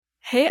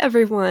Hey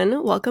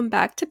everyone, welcome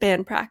back to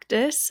band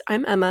practice.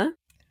 I'm Emma.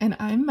 And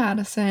I'm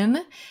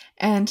Madison.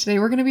 And today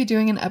we're going to be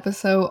doing an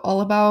episode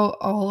all about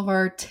all of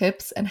our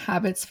tips and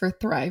habits for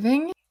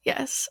thriving.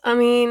 Yes,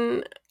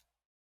 I'm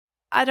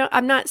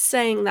not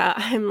saying that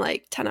I'm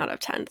like 10 out of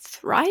 10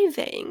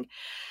 thriving,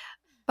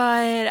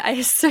 but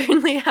I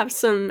certainly have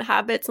some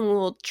habits and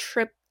little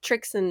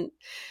tricks and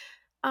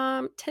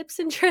tips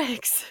and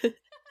tricks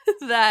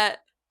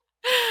that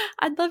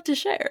I'd love to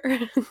share.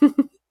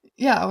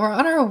 Yeah, we're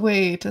on our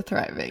way to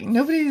thriving.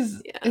 Yeah.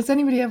 Is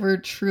anybody ever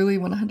truly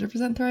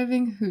 100%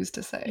 thriving? Who's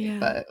to say? Yeah.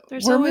 But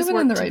There's we're always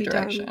moving in work the to right be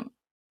done. direction.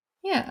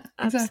 Yeah,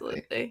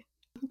 exactly. Absolutely.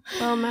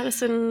 Well,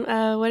 Madison,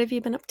 what have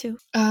you been up to?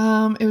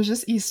 It was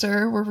just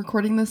Easter. We're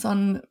recording this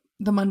on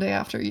the Monday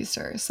after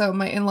Easter. So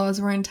my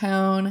in-laws were in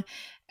town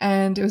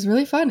and it was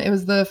really fun. It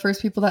was the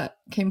first people that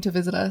came to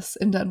visit us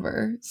in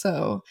Denver.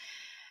 So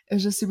it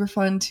was just super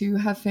fun to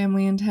have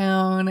family in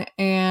town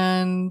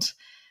and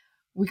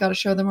we got to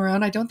show them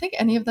around. I don't think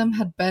any of them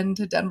had been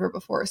to Denver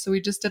before. So we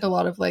just did a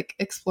lot of like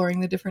exploring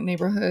the different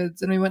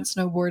neighborhoods and we went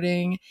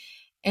snowboarding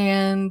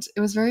and it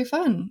was very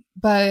fun.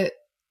 But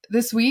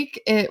this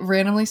week it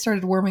randomly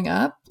started warming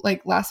up.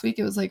 Like last week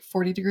it was like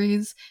 40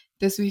 degrees.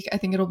 This week I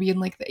think it'll be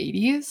in like the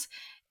 80s.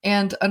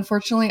 And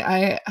unfortunately,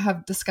 I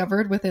have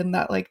discovered within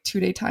that like 2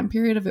 day time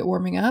period of it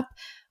warming up,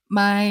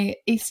 my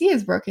AC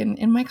is broken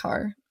in my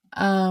car.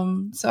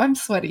 So I'm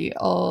sweaty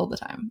all the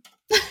time.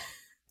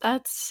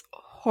 That's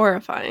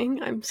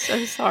horrifying. I'm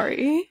so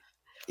sorry.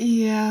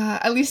 Yeah,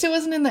 at least it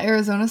wasn't in the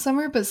Arizona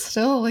summer, but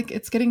still, like,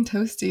 it's getting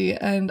toasty.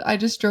 And I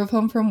just drove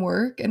home from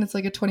work and it's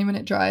like a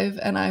 20-minute drive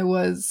and I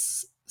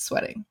was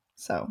sweating.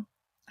 So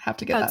I have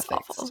to get That's that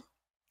fixed. awful.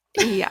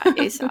 Yeah,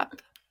 ASAP.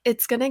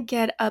 It's gonna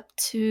get up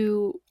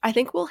to, I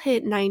think we'll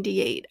hit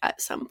 98 at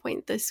some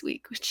point this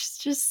week, which is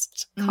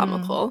just Mm,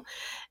 comical.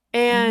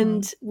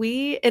 And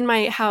hmm in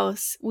my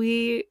house,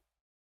 we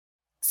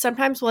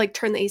sometimes will like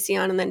turn the AC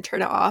on and then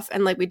turn it off,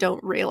 and like we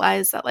don't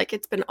realize that like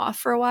it's been off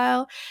for a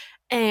while.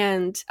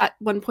 And at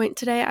one point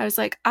today, I was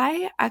like,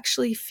 I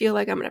actually feel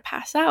like I'm gonna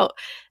pass out.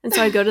 And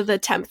so I go to the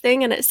temp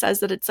thing and it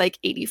says that it's like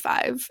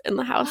 85 in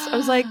the house. I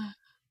was like,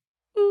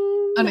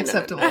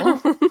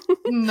 Unacceptable.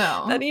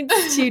 no. That No.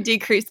 needs to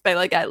decrease by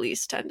like at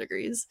least 10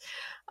 degrees.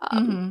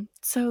 hmm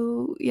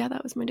So yeah,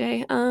 that was my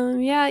day.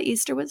 Yeah,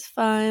 Easter was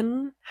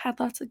fun. Had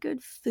lots of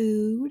good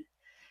food,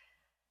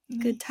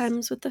 good Nice.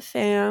 times with the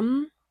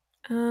fam.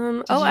 Did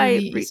you do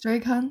the Easter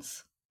egg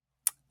hunts?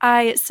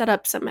 I set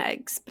up some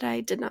eggs, but I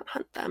did not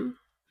hunt them.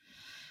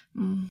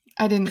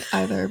 I didn't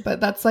either,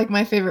 but that's like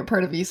my favorite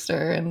part of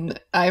Easter. And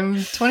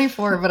I'm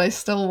 24, but I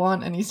still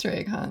want an Easter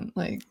egg hunt.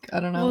 Like,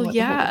 I don't know Well, what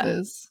the holdup yeah.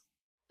 is.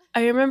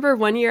 I remember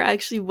one year I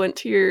actually went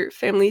to your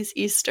family's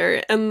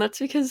Easter, and that's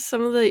because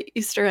some of the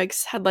Easter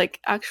eggs had like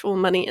actual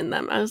money in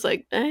them. I was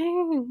like,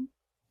 dang,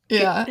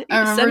 Yeah, I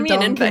remember send me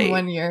an Dom came invite.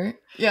 one year.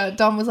 Yeah,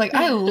 Dom was like,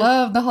 I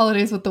love the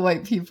holidays with the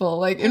white people.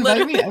 Like,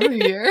 invite me Literally.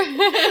 every year.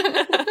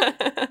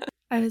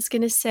 I was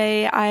gonna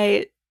say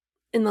I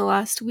in the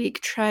last week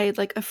tried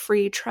like a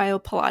free trial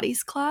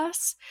Pilates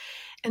class,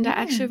 and I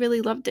actually Mm.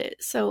 really loved it.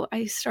 So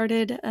I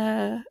started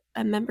a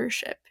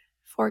membership,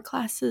 4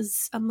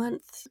 classes a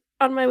month,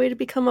 on my way to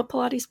become a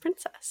Pilates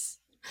princess.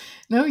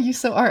 No, you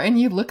so are. And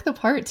you look the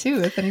part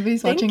too. If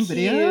anybody's watching Thank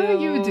video,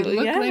 you do you.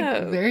 look like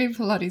Yeah. very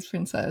Pilates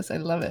princess. I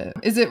love it.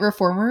 Is it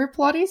reformer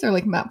Pilates or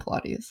like mat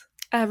Pilates?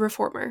 A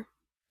reformer.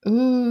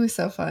 Ooh,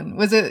 so fun.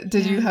 Did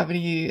you Yeah. have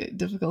any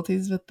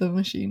difficulties with the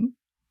machine?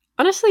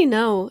 Honestly,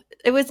 no.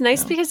 It was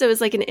nice No. because it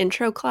was like an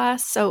intro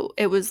class, so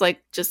it was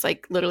like just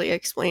like literally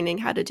explaining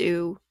how to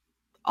do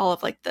all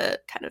of like the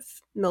kind of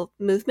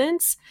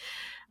movements.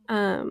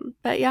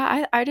 But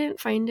yeah, I didn't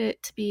find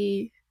it to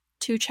be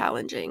too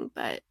challenging,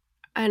 but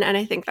and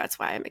I think that's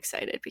why I'm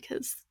excited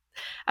because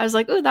I was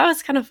like, oh, that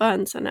was kind of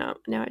fun. So now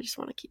I just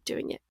want to keep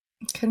doing it.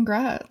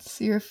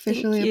 Congrats. You're Thank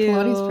officially a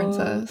Pilates you.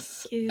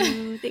 princess. Thank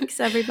you. Thanks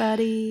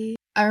everybody.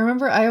 I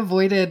remember I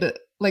avoided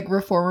like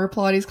reformer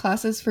Pilates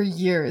classes for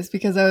years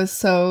because I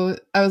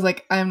was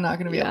like, I'm not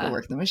gonna be able to Yeah.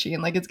 work the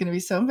machine. Like it's gonna be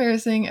so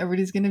embarrassing.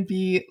 Everybody's gonna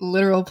be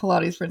literal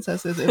Pilates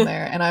princesses in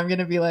there, and I'm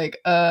gonna be like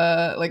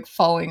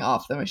falling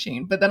off the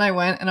machine. But then I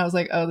went and I was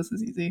like, oh, this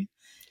is easy.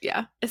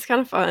 Yeah. It's kind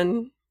of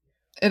fun.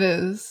 It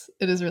is.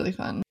 It is really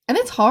fun. And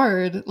it's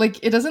hard.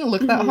 Like it doesn't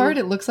look that Mhm. hard.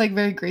 It looks like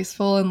very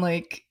graceful and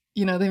like,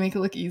 they make it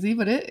look easy,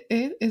 but it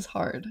is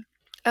hard.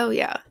 Oh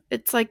yeah,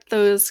 it's like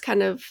those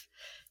kind of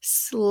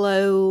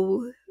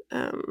slow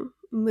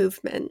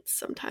movements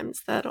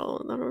sometimes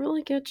that'll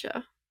really get you.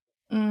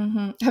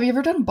 Have you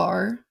ever done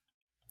bar?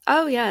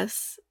 Oh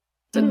yes,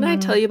 didn't I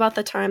tell Mm. you about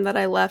the time that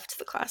I left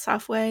the class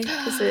halfway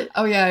because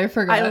Oh yeah, I I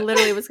forgot.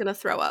 literally was gonna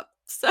throw up.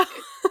 So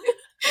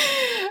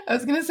I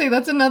was gonna say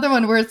that's another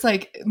one where it's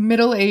like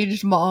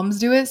middle-aged moms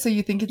do it, so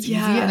you think it's easy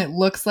and Yeah. it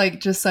looks like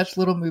just such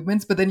little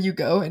movements, but then you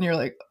go and you're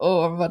like,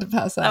 oh, I'm about to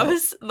pass That out.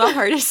 was the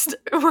hardest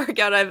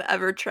workout I've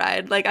ever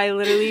tried. Like I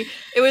literally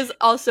it was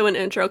also an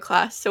intro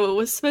class, so it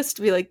was supposed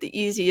to be like the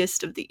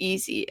easiest of the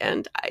easy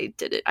and I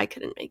did it. I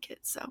couldn't make it.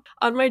 So,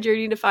 on my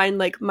journey to find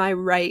like my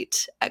right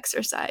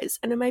exercise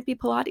and it might be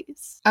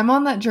Pilates. I'm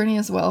on that journey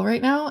as well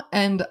right now,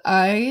 and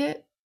I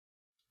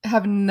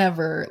have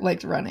never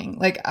liked running.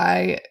 Like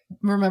I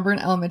remember in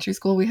elementary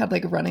school we had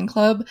like a running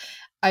club.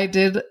 I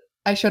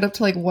showed up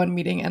to like one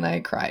meeting and I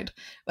cried.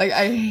 Like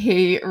I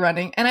hate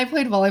running. And I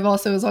played volleyball,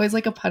 so it was always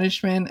like a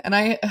punishment. And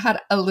I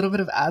had a little bit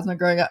of asthma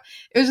growing up.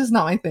 It was just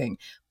not my thing.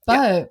 Yeah.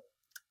 But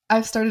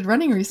I've started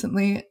running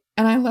recently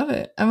and I love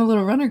it. I'm a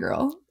little runner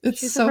girl. It's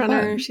She's a so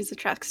runner, fun. she's a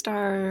track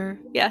star.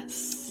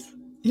 Yes.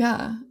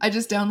 Yeah. I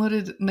just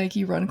downloaded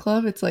Nike Run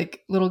Club. It's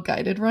like little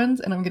guided runs,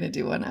 and I'm gonna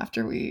do one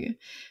after we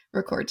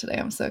record today.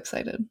 I'm so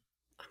excited.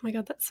 Oh my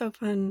god, that's so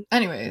fun.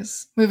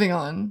 Anyways, moving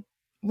on.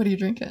 What are you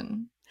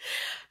drinking?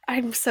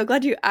 I'm so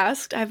glad you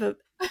asked. I have a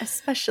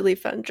especially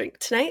fun drink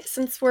tonight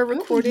since we're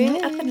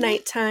recording at the yay.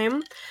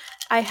 nighttime.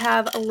 I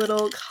have a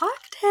little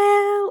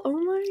cocktail.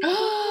 Oh my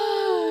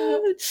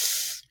god.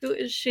 Who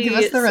is she? Give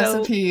us the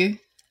recipe.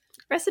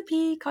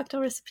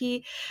 Cocktail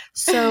recipe.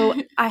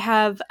 So I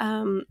have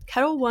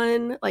Kettle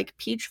One, like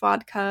peach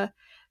vodka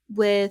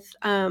with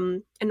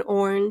an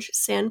orange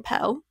San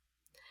Pel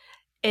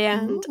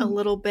and a Ooh.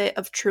 little bit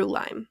of true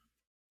lime.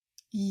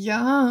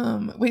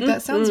 Yum. Wait,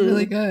 that sounds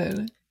really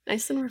good.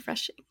 Nice and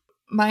refreshing.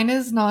 Mine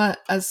is not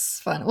as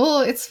fun. Well,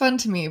 it's fun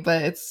to me,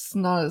 but it's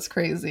not as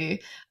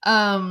crazy.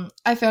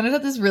 I found it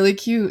at this really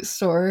cute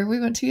store we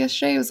went to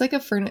yesterday. It was like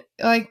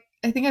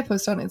I think I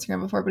posted on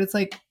Instagram before, but it's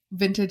like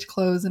vintage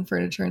clothes and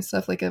furniture and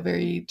stuff, like a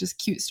very just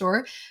cute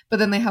store. But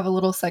then they have a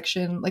little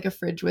section, like a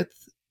fridge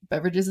with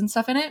beverages and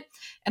stuff in it.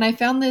 And I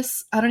found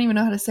this, I don't even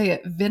know how to say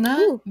it, Vina,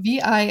 Ooh.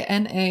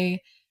 Vina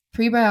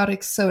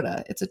prebiotic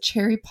soda. It's a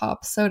cherry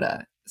pop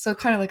soda. So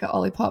kind of like a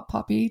Olipop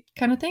Poppy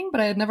kind of thing, but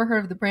I had never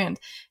heard of the brand.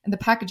 And the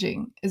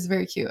packaging is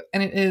very cute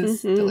and it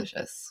is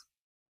delicious.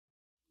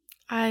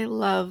 I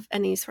love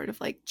any sort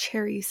of like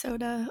cherry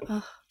soda.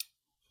 Ugh.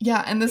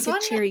 Yeah, and this like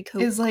one cherry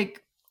Coke. is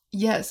like,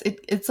 yes,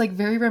 it's like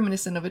very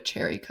reminiscent of a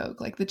cherry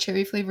Coke. Like the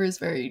cherry flavor is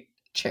very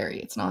cherry.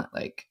 It's not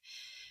like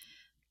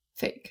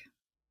fake.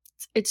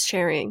 It's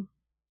cherrying.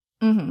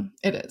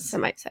 It is. I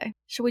might say.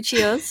 Should we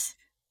cheers?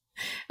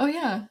 Oh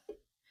yeah.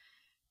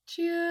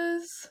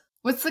 Cheers.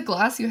 What's the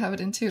glass you have it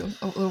in too?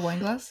 A little wine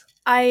glass?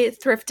 I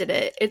thrifted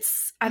it.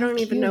 I don't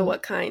even know cute.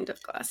 what kind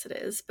of glass it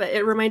is, but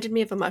it reminded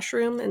me of a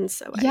mushroom, and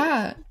so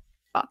Yeah. I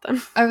bought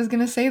them. I was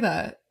gonna say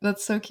that.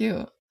 That's so cute.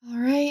 All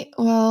right.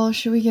 Well,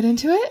 should we get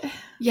into it?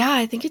 Yeah,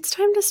 I think it's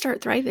time to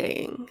start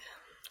thriving.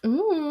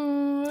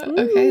 Ooh.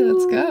 Okay,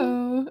 let's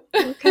go.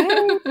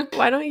 Okay.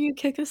 Why don't you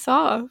kick us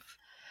off?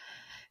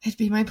 It'd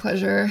be my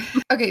pleasure.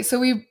 Okay, so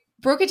we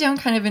broke it down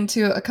kind of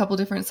into a couple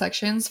different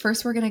sections.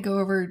 First, we're going to go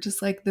over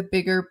just like the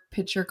bigger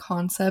picture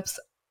concepts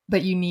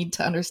that you need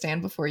to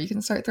understand before you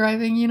can start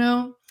thriving, you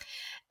know?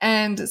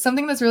 And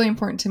something that's really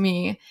important to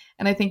me,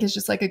 and I think is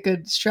just like a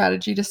good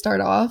strategy to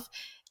start off,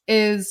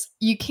 is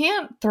you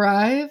can't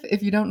thrive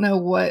if you don't know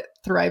what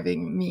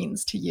thriving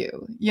means to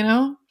you, you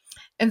know?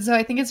 And so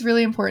I think it's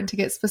really important to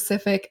get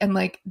specific and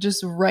like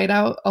just write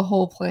out a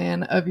whole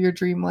plan of your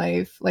dream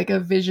life, like a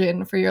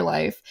vision for your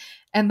life.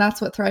 And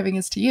that's what thriving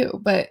is to you.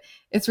 But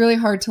it's really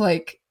hard to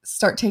like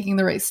start taking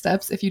the right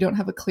steps if you don't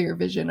have a clear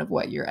vision of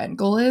what your end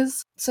goal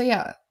is. So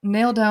yeah,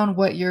 nail down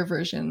what your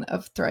version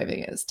of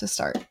thriving is to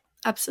start.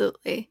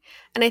 Absolutely.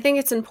 And I think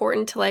it's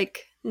important to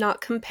like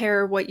not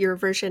compare what your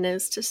version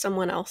is to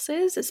someone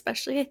else's,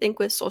 especially I think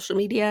with social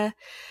media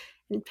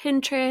and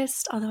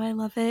Pinterest, although I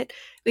love it,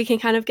 we can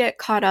kind of get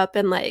caught up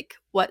in like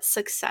what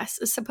success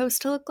is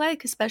supposed to look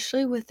like,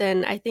 especially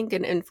within, I think,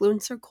 an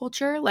influencer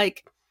culture,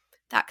 like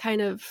that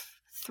kind of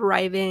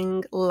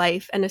thriving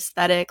life and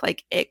aesthetic,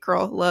 like it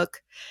girl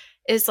look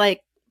is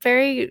like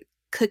very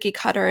cookie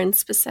cutter and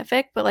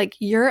specific, but like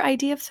your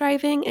idea of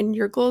thriving and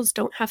your goals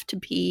don't have to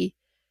be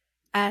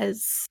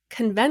as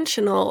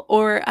conventional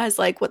or as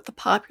like what the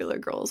popular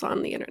girls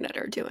on the internet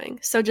are doing.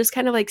 So just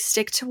kind of like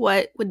stick to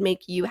what would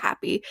make you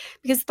happy,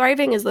 because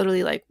thriving is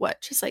literally like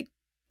what? Just like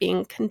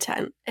being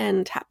content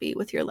and happy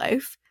with your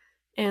life.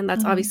 And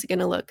that's obviously going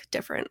to look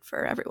different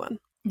for everyone.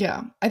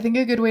 Yeah, I think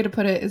a good way to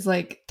put it is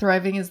like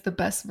thriving is the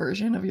best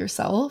version of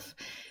yourself.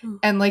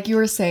 And like you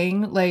were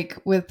saying, like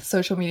with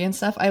social media and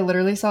stuff, I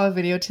literally saw a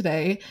video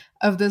today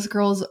of this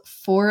girl's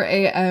 4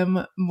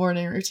 a.m.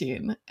 morning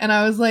routine. And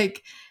I was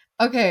like,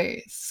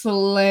 okay,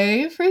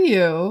 slay for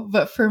you.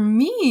 But for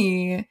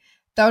me,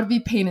 that would be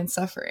pain and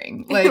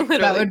suffering. Like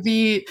that would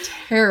be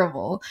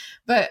terrible.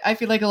 But I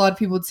feel like a lot of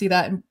people would see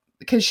that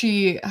because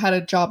she had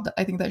a job that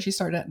I think that she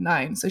started at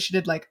 9. So she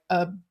did like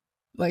a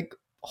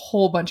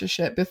whole bunch of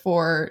shit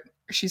before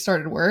she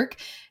started work.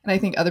 And I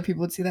think other people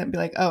would see that and be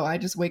like, oh, I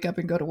just wake up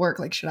and go to work.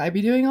 Like, should I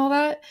be doing all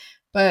that?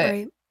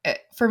 But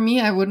for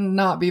me, I would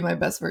not be my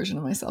best version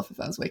of myself if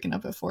I was waking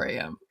up at 4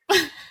 a.m.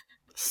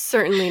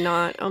 Certainly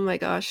not. Oh my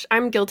gosh.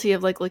 I'm guilty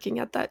of like looking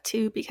at that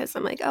too because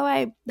I'm like, oh,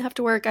 I have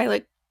to work. I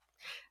like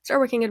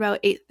start working at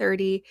about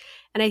 8:30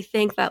 and I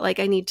think that like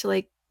I need to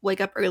like wake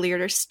up earlier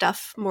to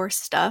stuff more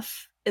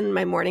stuff in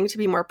my morning to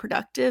be more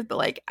productive, but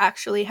like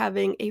actually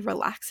having a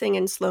relaxing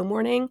and slow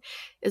morning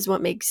is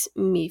what makes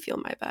me feel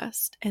my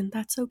best, and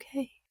that's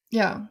okay.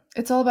 Yeah,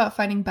 it's all about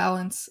finding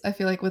balance, I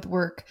feel like, with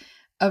work,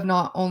 of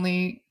not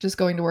only just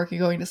going to work and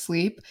going to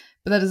sleep,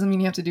 but that doesn't mean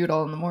you have to do it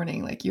all in the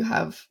morning. Like you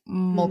have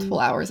multiple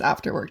Mm, hours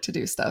after work to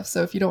do stuff.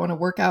 So if you don't want to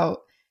work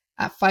out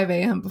at 5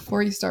 a.m.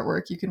 before you start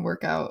work, you can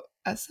work out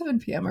at 7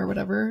 p.m. or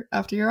whatever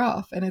after you're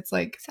off. And it's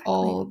like exactly.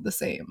 all the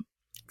same.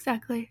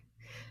 Exactly.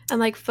 And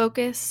like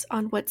focus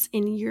on what's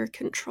in your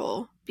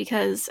control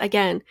because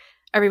again,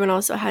 everyone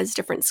also has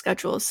different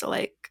schedules. So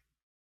like,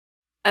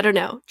 I don't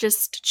know,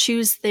 just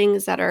choose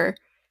things that are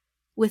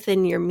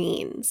within your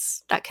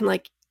means that can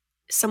like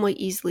somewhat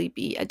easily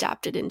be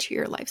adapted into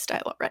your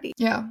lifestyle already.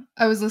 Yeah.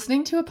 I was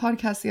listening to a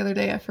podcast the other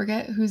day. I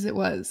forget whose it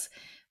was,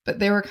 but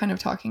they were kind of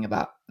talking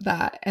about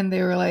that. And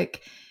they were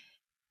like,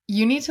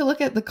 you need to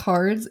look at the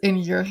cards in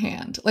your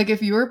hand. Like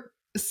if you were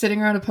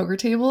sitting around a poker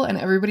table and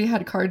everybody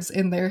had cards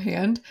in their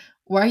hand,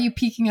 why are you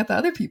peeking at the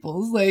other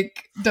people's?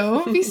 Like,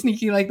 don't be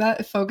sneaky like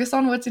that. Focus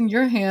on what's in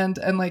your hand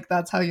and like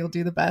that's how you'll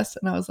do the best.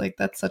 And I was like,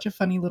 that's such a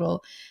funny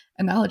little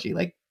analogy.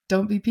 Like,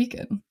 don't be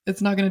peeking.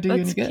 It's not going to do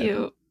you any That's good.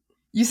 cute.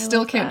 You I still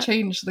love can't that.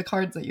 change the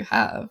cards that you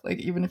have, like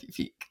even if you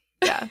peek.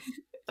 Yeah,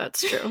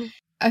 that's true.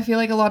 I feel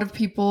like a lot of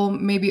people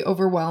may be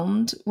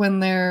overwhelmed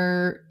when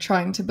they're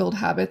trying to build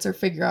habits or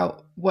figure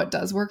out what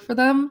does work for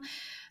them.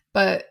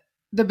 But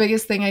the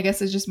biggest thing, I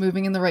guess, is just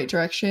moving in the right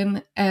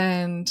direction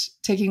and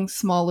taking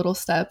small little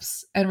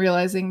steps and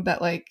realizing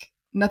that, like,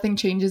 nothing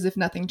changes if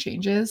nothing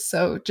changes.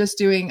 So just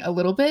doing a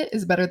little bit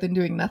is better than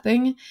doing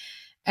nothing.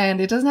 And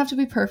it doesn't have to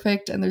be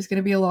perfect. And there's going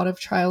to be a lot of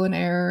trial and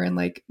error and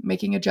like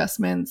making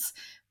adjustments,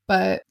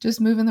 but just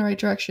move in the right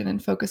direction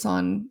and focus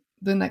on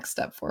the next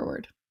step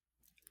forward.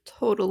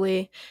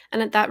 Totally.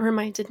 And that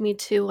reminded me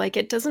too, like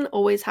it doesn't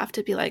always have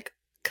to be like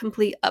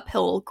complete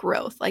uphill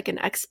growth, like an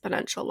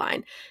exponential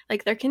line.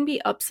 Like there can be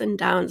ups and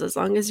downs as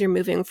long as you're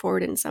moving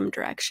forward in some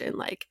direction.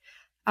 Like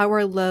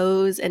our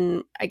lows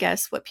and I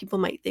guess what people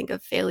might think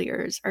of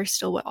failures are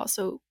still what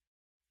also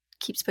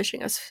keeps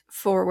pushing us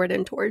forward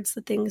and towards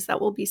the things that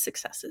will be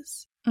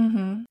successes.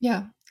 Mm-hmm.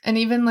 Yeah. And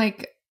even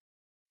like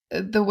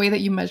the way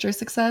that you measure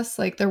success,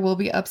 like there will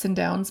be ups and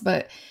downs,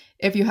 but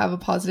if you have a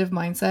positive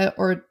mindset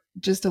or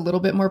just a little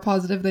bit more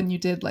positive than you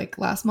did like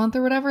last month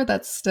or whatever,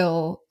 that's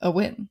still a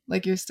win.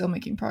 Like you're still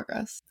making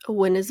progress. A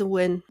win is a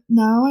win.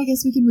 Now, I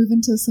guess we can move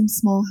into some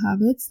small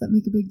habits that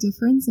make a big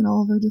difference in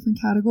all of our different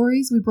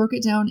categories. We broke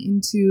it down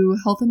into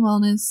health and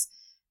wellness,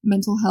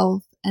 mental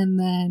health, and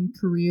then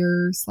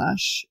career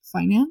slash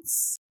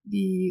finance.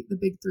 The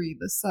big three: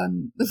 the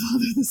Son, the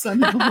Father, the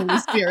Son, and the Holy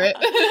Spirit.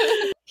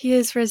 He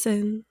is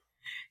risen.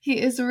 He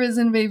is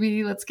risen,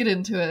 baby. Let's get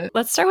into it.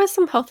 Let's start with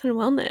some health and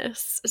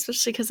wellness,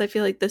 especially because I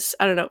feel like this,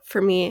 I don't know,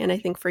 for me, and I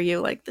think for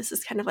you, like this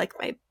is kind of like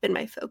been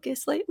my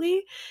focus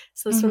lately.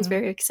 So this one's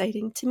very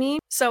exciting to me.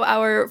 So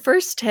our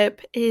first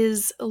tip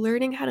is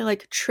learning how to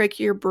like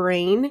trick your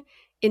brain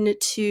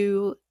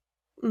into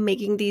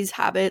making these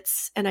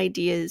habits and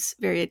ideas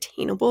very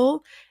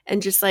attainable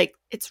and just like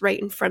it's right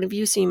in front of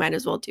you, so you might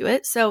as well do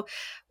it. So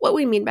what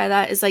we mean by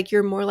that is like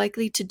you're more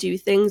likely to do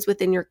things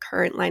within your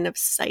current line of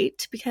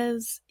sight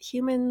because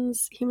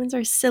humans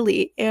are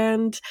silly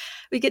and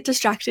we get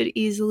distracted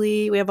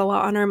easily. We have a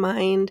lot on our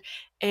mind,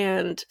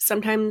 and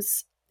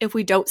sometimes if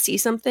we don't see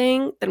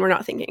something, then we're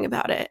not thinking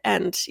about it,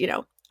 and you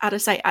know, out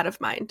of sight, out of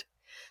mind.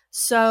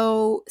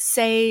 So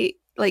say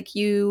like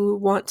you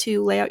want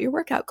to lay out your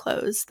workout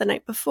clothes the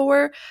night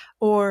before,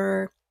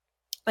 or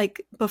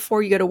like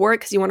before you go to work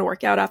because you want to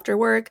work out after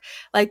work,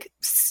 like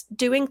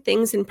doing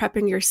things and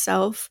prepping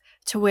yourself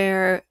to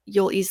where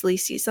you'll easily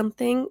see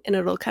something and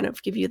it'll kind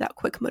of give you that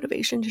quick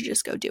motivation to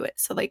just go do it.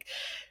 So like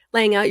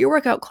laying out your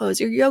workout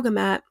clothes, your yoga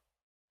mat.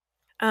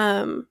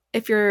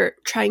 If you're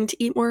trying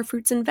to eat more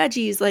fruits and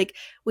veggies, like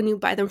when you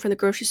buy them from the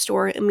grocery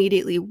store,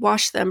 immediately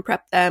wash them,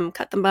 prep them,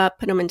 cut them up,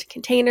 put them into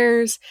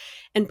containers,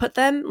 and put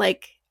them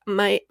like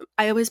I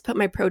always put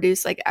my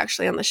produce like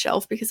actually on the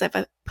shelf because if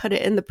I put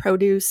it in the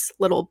produce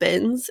little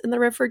bins in the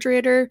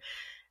refrigerator,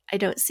 I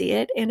don't see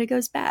it and it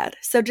goes bad.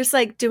 So just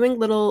like doing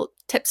little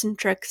tips and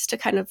tricks to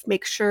kind of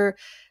make sure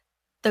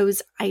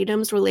those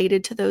items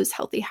related to those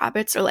healthy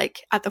habits are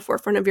like at the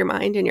forefront of your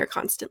mind and you're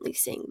constantly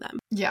seeing them.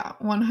 Yeah,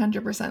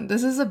 100%.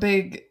 This is a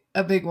big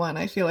one.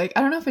 I feel like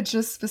I don't know if it's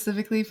just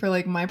specifically for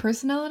like my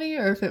personality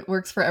or if it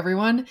works for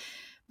everyone,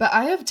 but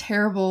I have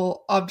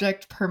terrible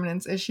object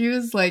permanence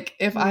issues. Like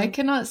if I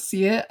cannot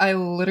see it, I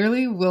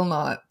literally will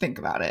not think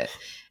about it.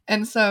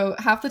 And so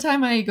half the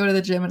time I go to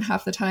the gym and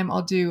half the time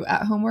I'll do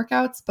at-home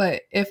workouts,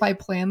 but if I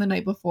plan the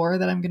night before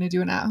that I'm going to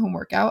do an at-home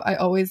workout, I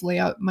always lay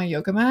out my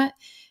yoga mat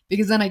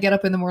because then I get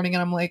up in the morning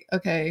and I'm like,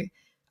 okay,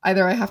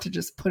 either I have to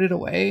just put it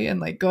away and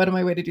like go out of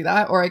my way to do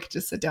that, or I could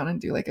just sit down and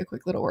do like a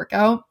quick little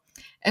workout.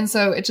 And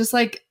so it's just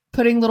like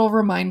putting little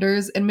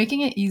reminders and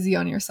making it easy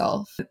on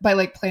yourself by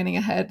like planning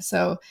ahead.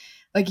 So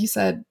like you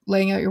said,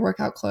 laying out your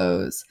workout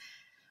clothes,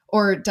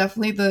 or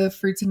definitely the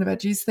fruits and the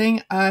veggies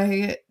thing.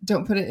 I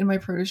don't put it in my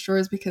produce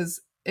drawers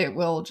because it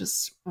will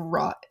just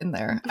rot in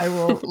there. I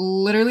will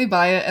literally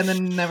buy it and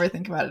then never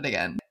think about it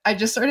again. I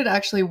just started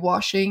actually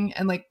washing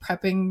and like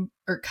prepping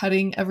or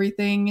cutting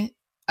everything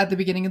at the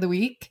beginning of the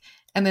week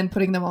and then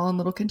putting them all in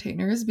little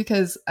containers,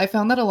 because I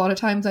found that a lot of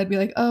times I'd be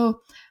like, oh,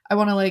 I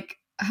want to like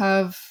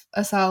have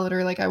a salad,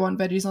 or like I want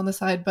veggies on the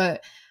side,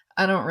 but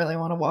I don't really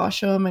want to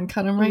wash them and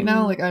cut them right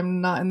now. Like I'm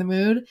not in the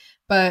mood.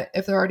 But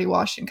if they're already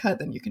washed and cut,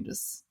 then you can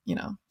just,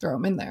 throw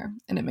them in there,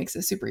 and it makes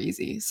it super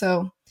easy.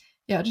 So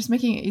yeah, just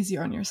making it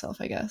easier on yourself,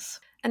 I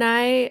guess. And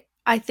I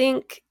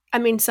think, I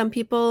mean, some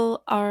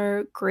people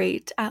are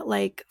great at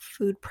like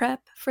food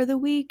prep for the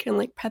week and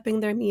like prepping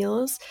their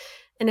meals.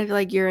 And if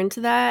like you're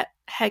into that,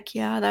 heck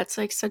yeah, that's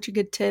like such a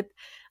good tip.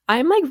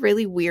 I'm like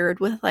really weird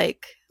with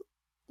like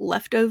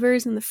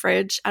leftovers in the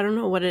fridge. I don't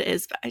know what it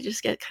is, but I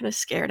just get kind of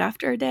scared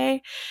after a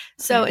day.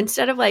 So Same.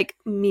 instead of like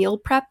meal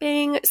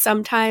prepping,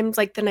 sometimes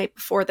like the night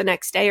before the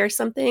next day or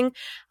something,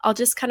 I'll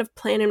just kind of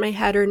plan in my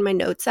head or in my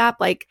notes app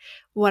like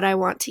what I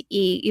want to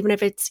eat, even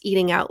if it's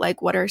eating out,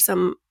 like what are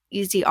some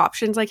easy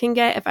options I can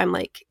get if I'm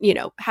like,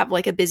 have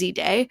like a busy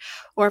day,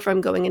 or if I'm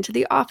going into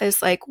the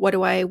office, like what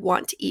do I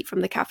want to eat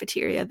from the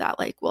cafeteria that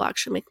like will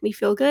actually make me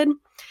feel good?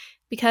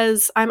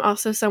 Because I'm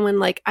also someone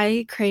like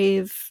I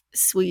crave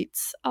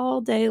sweets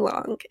all day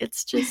long.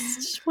 It's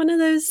just one of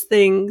those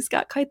things,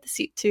 got quite the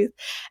sweet tooth.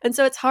 And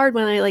so it's hard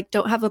when I like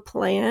don't have a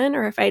plan,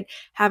 or if I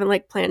haven't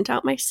like planned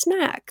out my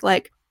snack.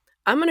 Like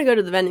I'm going to go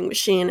to the vending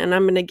machine and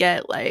I'm going to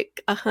get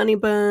like a honey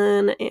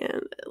bun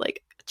and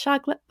like a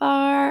chocolate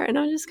bar, and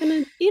I'm just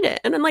going to eat it.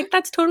 And I'm like,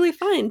 that's totally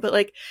fine. But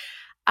like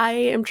I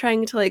am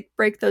trying to like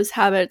break those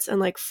habits and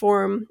like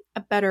form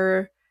a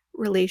better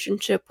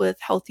relationship with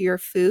healthier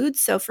foods.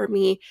 So for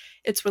me,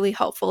 it's really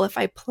helpful if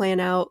I plan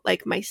out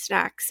like my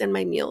snacks and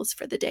my meals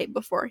for the day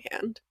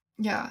beforehand.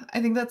 Yeah,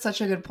 I think that's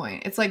such a good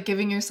point. It's like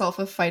giving yourself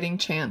a fighting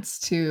chance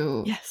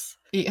to Yes.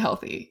 eat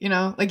healthy,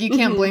 Like you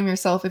can't Mm-hmm. blame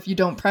yourself if you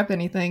don't prep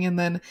anything, and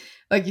then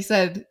like you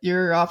said,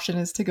 your option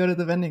is to go to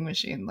the vending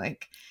machine.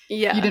 Like you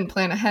Yeah, didn't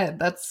plan ahead.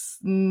 That's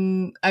I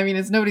mean,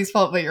 it's nobody's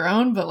fault but your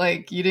own, but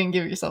like you didn't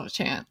give yourself a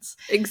chance.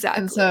 And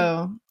exactly.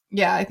 so,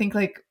 yeah, I think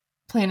like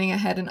planning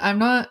ahead, and I'm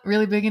not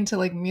really big into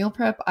like meal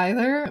prep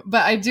either,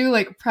 but I do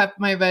like prep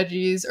my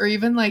veggies, or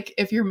even like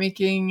if you're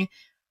making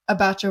a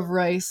batch of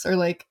rice or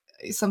like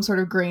some sort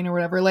of grain or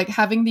whatever, like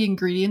having the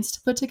ingredients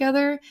to put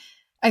together,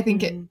 I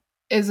think it Mm-hmm.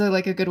 is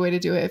like a good way to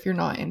do it if you're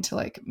not into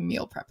like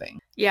meal prepping.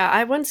 Yeah,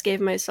 I once gave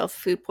myself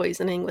food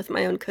poisoning with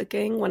my own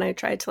cooking when I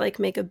tried to like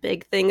make a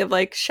big thing of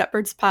like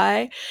shepherd's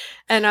pie.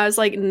 And I was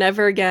like,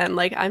 never again.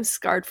 Like, I'm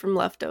scarred from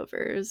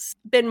leftovers.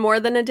 Been more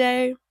than a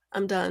day,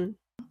 I'm done.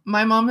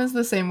 My mom is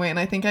the same way, and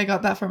I think I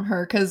got that from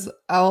her, because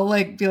I'll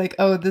like be like,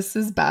 oh, this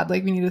is bad,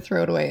 like we need to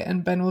throw it away,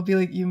 and Ben will be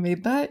like, you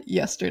made that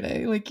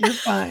yesterday, like you're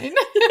fine.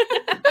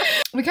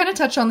 We kind of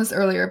touched on this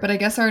earlier, but I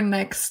guess our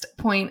next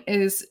point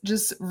is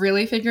just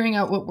really figuring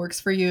out what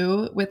works for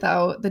you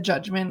without the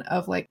judgment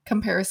of like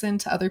comparison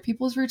to other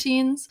people's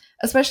routines,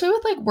 especially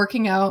with like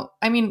working out.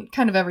 I mean,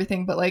 kind of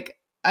everything, but like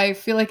I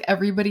feel like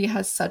everybody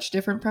has such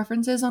different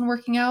preferences on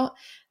working out.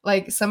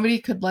 Like somebody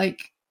could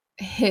like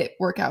hit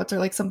workouts or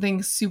like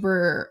something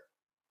super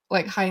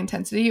like high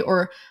intensity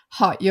or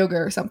hot yoga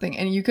or something,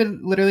 and you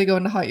could literally go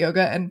into hot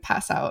yoga and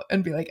pass out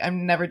and be like,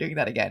 I'm never doing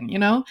that again.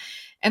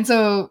 And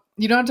so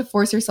you don't have to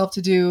force yourself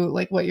to do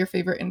like what your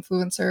favorite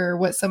influencer or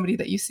what somebody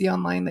that you see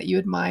online that you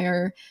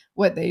admire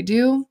what they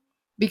do,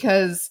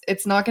 because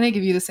it's not going to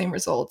give you the same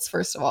results,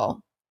 first of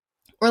all.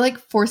 Or like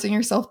forcing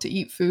yourself to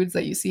eat foods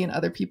that you see in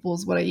other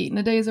people's what I eat in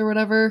a days or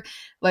whatever,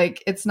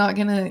 like it's not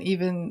gonna give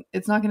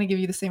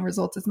you the same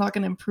results. It's not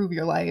gonna improve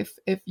your life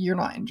if you're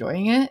not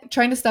enjoying it.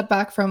 Trying to step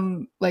back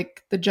from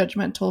like the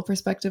judgmental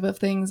perspective of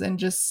things and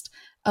just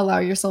allow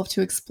yourself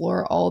to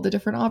explore all the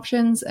different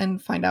options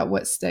and find out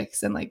what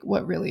sticks and like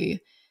what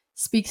really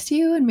speaks to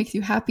you and makes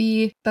you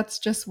happy. That's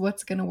just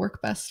what's gonna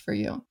work best for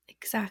you.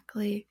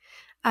 Exactly.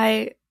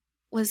 I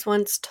was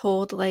once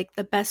told like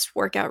the best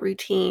workout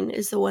routine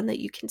is the one that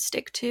you can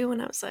stick to.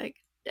 And I was like,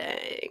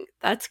 dang,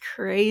 that's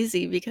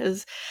crazy,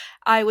 because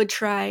I would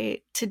try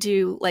to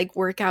do like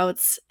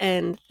workouts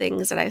and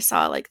things that I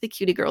saw like the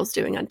cutie girls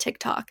doing on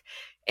TikTok.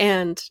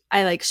 And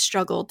I like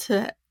struggled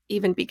to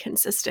even be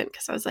consistent,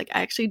 because I was like,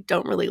 I actually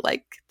don't really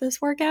like this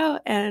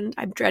workout and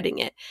I'm dreading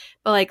it.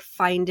 But like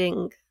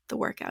finding the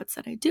workouts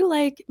that I do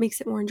like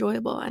makes it more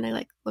enjoyable, and I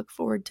like look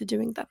forward to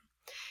doing them.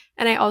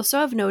 And I also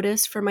have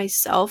noticed for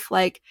myself,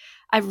 like,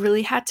 I've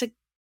really had to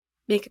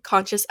make a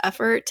conscious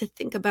effort to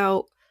think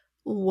about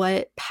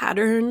what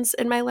patterns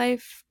in my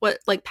life, what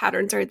like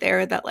patterns are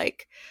there that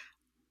like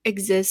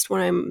exist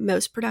when I'm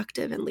most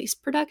productive and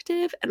least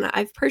productive. And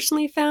I've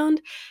personally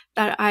found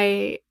that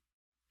I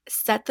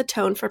set the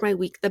tone for my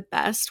week the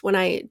best when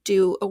I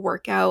do a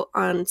workout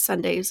on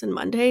Sundays and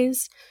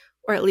Mondays,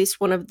 or at least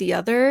one of the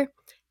other.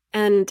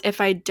 And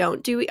if I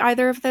don't do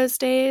either of those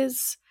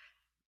days,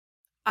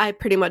 I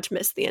pretty much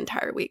missed the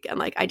entire weekend.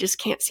 Like I just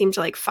can't seem to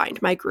like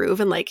find my groove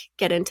and like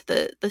get into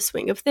the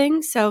swing of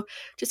things. So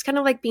just kind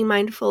of like be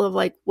mindful of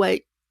like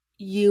what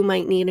you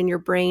might need and your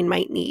brain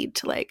might need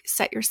to like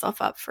set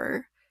yourself up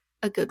for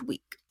a good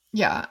week.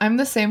 Yeah, I'm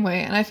the same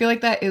way. And I feel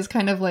like that is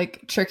kind of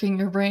like tricking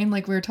your brain,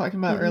 like we were talking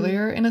about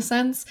earlier, in a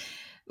sense.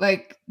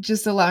 Like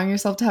just allowing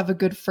yourself to have a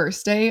good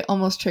first day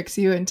almost tricks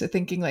you into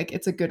thinking like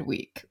it's a good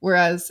week.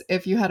 Whereas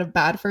if you had a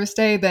bad first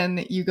day,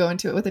 then you go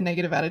into it with a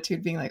negative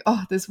attitude, being like,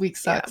 oh, this week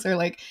sucks. Or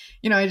like,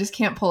 I just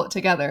can't pull it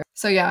together.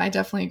 So yeah, I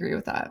definitely agree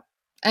with that.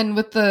 And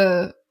with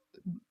the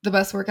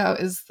best workout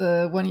is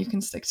the one you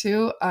can stick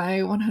to.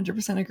 I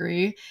 100%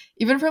 agree.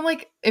 Even from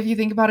like, if you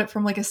think about it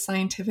from like a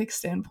scientific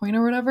standpoint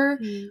or whatever,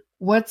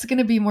 what's going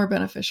to be more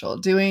beneficial?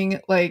 Doing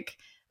like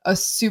a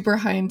super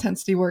high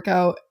intensity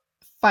workout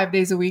 5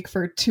 days a week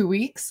for 2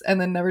 weeks and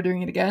then never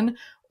doing it again,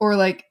 or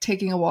like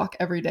taking a walk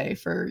every day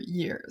for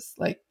years?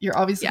 Like you're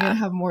obviously going to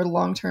have more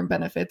long-term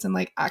benefits and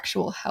like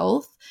actual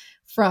health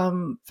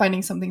from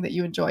finding something that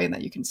you enjoy and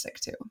that you can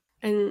stick to.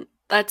 And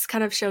that's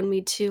kind of shown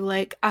me too,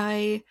 like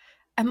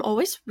I'm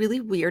always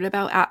really weird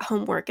about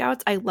at-home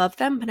workouts. I love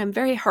them, but I'm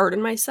very hard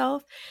on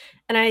myself.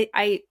 And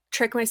I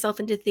trick myself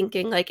into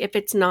thinking like if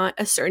it's not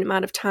a certain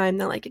amount of time,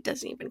 then like it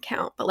doesn't even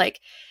count. But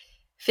like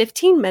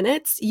 15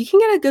 minutes, you can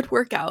get a good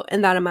workout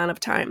in that amount of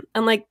time.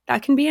 And like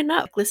that can be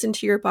enough. Listen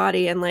to your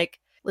body and like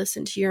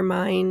listen to your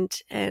mind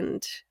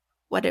and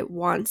what it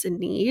wants and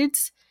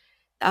needs.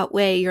 That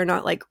way you're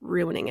not like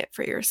ruining it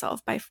for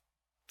yourself by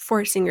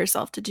forcing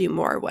yourself to do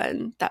more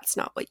when that's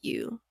not what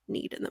you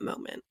need in the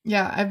moment.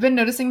 Yeah, I've been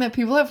noticing that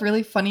people have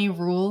really funny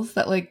rules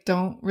that like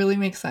don't really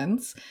make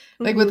sense.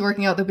 Like with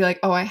working out, they'll be like,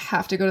 oh, I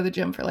have to go to the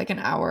gym for like an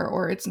hour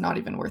or it's not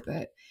even worth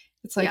it.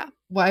 It's like,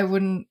 why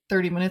wouldn't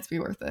 30 minutes be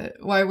worth it?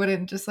 Why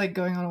wouldn't just like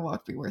going on a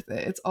walk be worth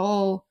it? It's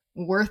all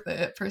worth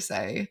it per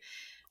se,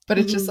 but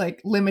it's just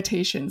like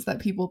limitations that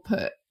people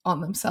put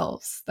on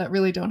themselves that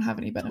really don't have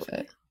any benefit.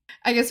 Totally.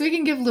 I guess we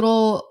can give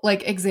little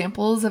like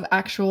examples of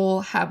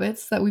actual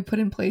habits that we put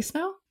in place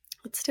now.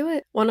 Let's do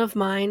it. One of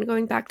mine,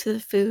 going back to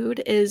the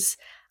food, is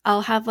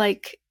I'll have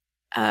like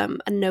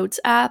a notes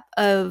app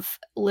of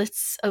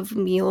lists of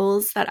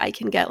meals that I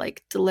can get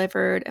like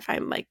delivered if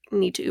I'm like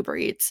need to Uber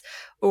Eats,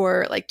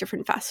 or like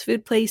different fast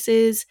food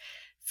places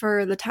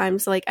for the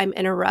times like I'm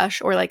in a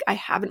rush or like I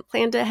haven't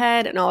planned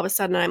ahead and all of a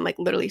sudden I'm like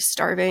literally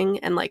starving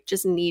and like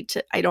just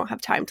I don't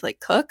have time to like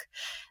cook.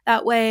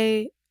 That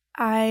way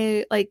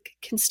I like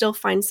can still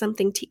find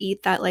something to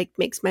eat that like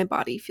makes my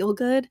body feel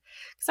good,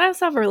 because I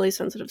also have a really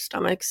sensitive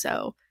stomach,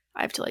 so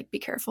I have to like be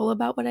careful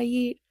about what I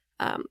eat.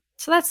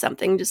 So that's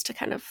something just to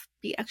kind of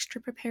be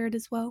extra prepared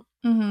as well.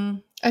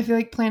 I feel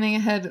like planning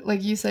ahead,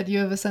 like you said, you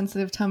have a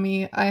sensitive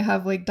tummy. I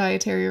have like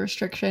dietary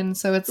restrictions,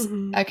 so it's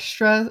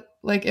extra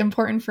like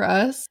important for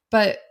us.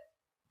 But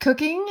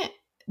cooking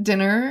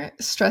dinner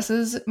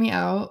stresses me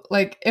out.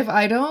 Like if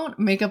I don't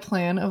make a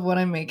plan of what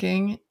I'm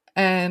making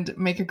and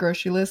make a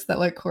grocery list that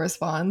like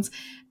corresponds,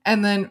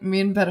 and then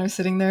me and Ben are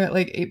sitting there at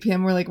like 8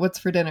 p.m. we're like, what's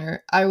for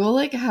dinner? I will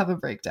like have a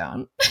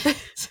breakdown.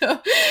 So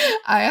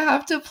I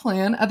have to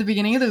plan at the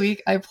beginning of the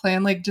week. I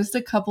plan like just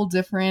a couple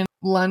different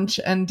lunch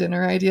and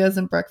dinner ideas,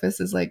 and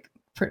breakfast is like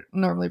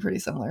normally pretty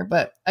similar,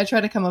 but I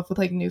try to come up with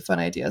like new fun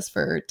ideas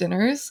for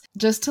dinners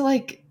just to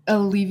like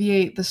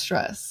alleviate the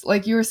stress.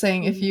 Like you were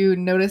saying, if you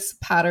notice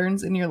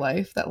patterns in your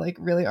life that like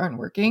really aren't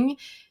working,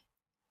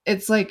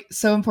 it's like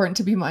so important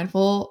to be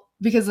mindful,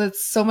 because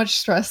it's so much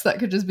stress that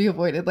could just be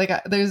avoided. Like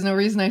there's no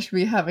reason I should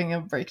be having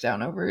a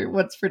breakdown over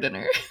what's for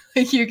dinner.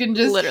 Like you can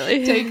just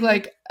literally take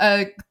like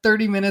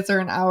 30 minutes or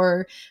an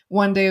hour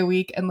one day a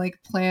week and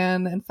like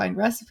plan and find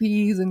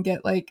recipes and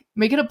get like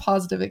make it a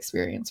positive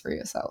experience for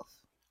yourself.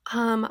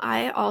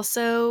 I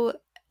also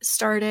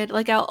started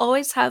like I'll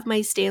always have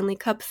my Stanley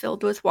cup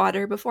filled with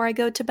water before I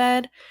go to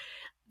bed.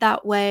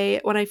 That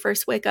way, when I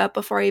first wake up,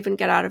 before I even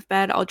get out of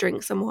bed, I'll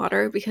drink some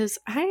water, because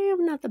I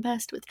am not the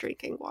best with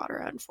drinking water,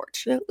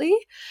 unfortunately.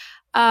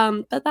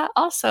 But that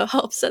also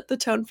helps set the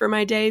tone for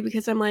my day,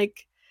 because I'm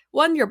like,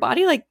 one, your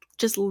body like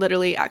just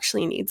literally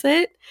actually needs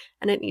it,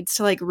 and it needs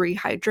to like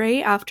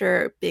rehydrate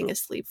after being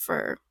asleep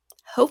for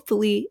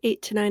hopefully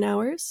 8 to 9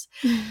 hours.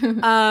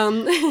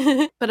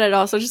 But it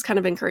also just kind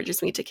of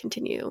encourages me to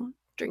continue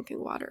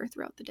drinking water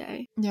throughout the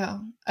day. Yeah.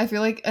 I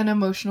feel like an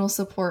emotional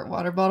support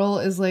water bottle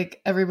is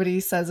like, everybody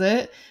says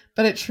it,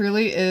 but it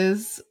truly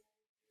is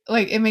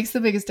like, it makes the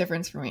biggest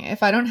difference for me.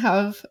 If I don't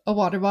have a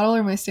water bottle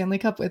or my Stanley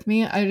cup with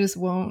me, I just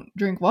won't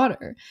drink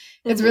water.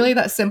 It's really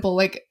that simple.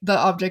 Like the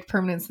object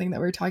permanence thing that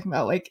we were talking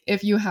about. Like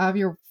if you have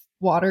your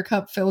water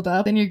cup filled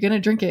up, then you're going to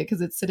drink it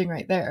because it's sitting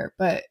right there.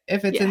 But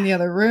if it's in the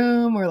other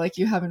room, or like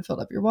you haven't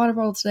filled up your water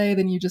bottle today,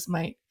 then you just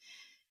might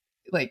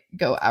like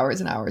go hours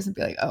and hours and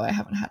be like, oh, I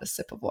haven't had a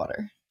sip of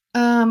water.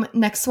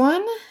 Next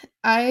one,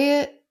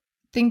 I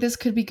think this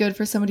could be good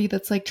for somebody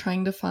that's like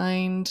trying to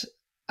find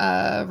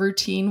a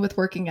routine with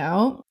working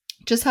out.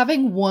 Just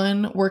having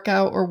one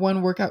workout or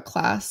one workout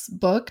class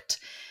booked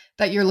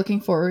that you're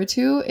looking forward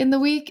to in the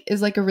week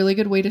is like a really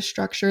good way to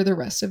structure the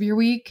rest of your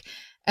week.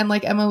 And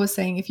like Emma was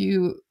saying, if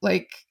you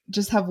like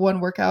just have one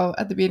workout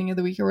at the beginning of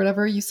the week or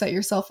whatever, you set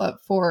yourself up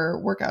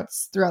for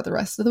workouts throughout the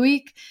rest of the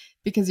week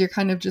because you're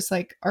kind of just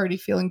like already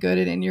feeling good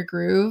and in your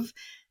groove.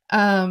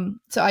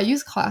 So I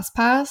use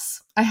ClassPass.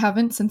 I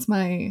haven't since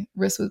my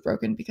wrist was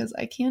broken because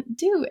I can't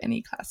do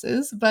any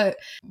classes, but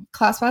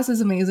ClassPass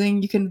is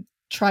amazing. You can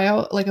try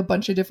out like a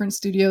bunch of different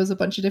studios, a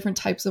bunch of different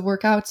types of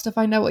workouts to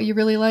find out what you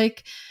really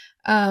like.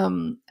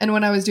 And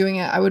when I was doing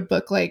it, I would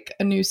book like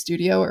a new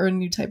studio or a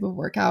new type of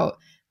workout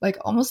like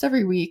almost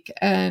every week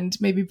and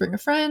maybe bring a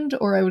friend,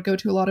 or I would go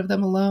to a lot of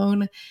them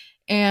alone.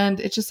 And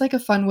it's just like a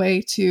fun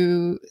way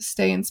to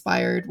stay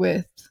inspired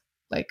with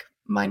like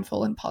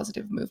mindful and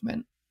positive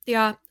movement.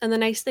 Yeah. And the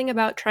nice thing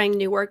about trying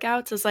new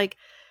workouts is like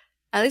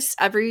at least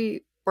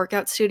every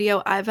workout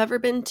studio I've ever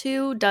been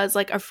to does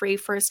like a free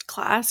first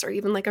class or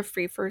even like a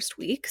free first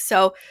week.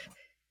 So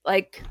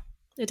like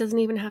it doesn't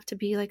even have to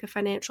be like a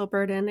financial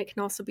burden. It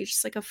can also be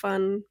just like a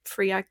fun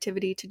free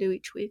activity to do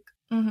each week.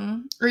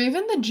 Mm-hmm. Or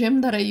even the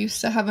gym that I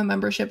used to have a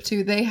membership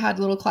to, they had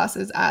little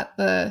classes at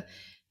the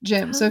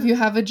gym. So if you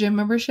have a gym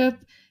membership,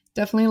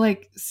 definitely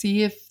like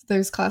see if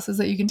there's classes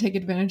that you can take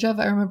advantage of.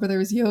 I remember there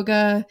was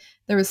yoga,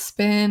 there was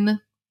spin,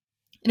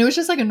 and it was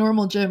just like a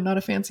normal gym, not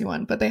a fancy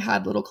one, but they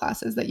had little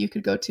classes that you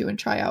could go to and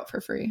try out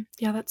for free.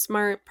 Yeah, that's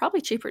smart. Probably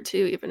cheaper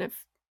too, even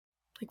if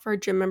like for a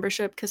gym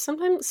membership, because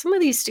sometimes some of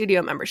these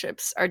studio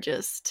memberships are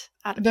just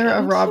out of They're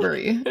hand. a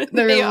robbery.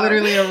 They're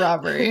literally a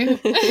robbery.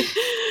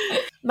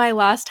 My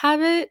last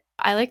habit,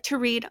 I like to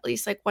read at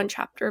least like one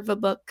chapter of a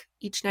book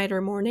each night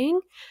or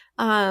morning.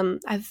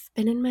 I've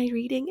been in my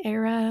reading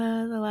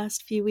era the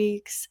last few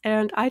weeks,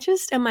 and I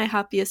just am my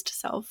happiest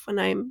self when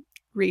I'm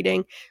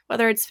reading,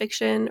 whether it's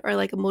fiction or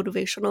like a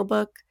motivational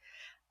book.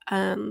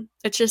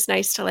 It's just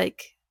nice to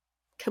like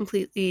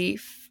completely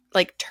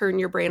like turn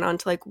your brain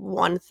onto like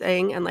one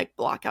thing and like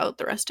block out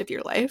the rest of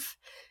your life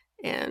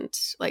and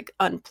like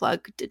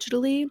unplug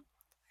digitally.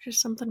 There's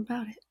just something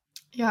about it.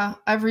 Yeah,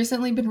 I've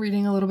recently been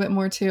reading a little bit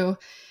more too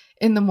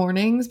in the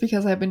mornings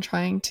because I've been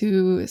trying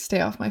to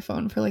stay off my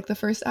phone for like the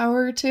first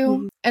hour or two.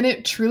 Mm-hmm. And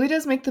it truly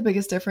does make the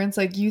biggest difference.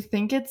 Like you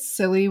think it's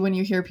silly when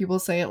you hear people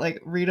say it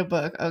like read a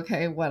book,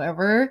 okay,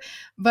 whatever.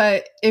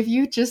 But if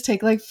you just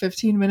take like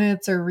 15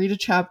 minutes or read a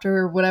chapter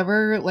or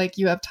whatever like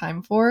you have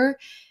time for,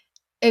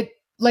 it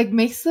like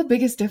makes the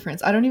biggest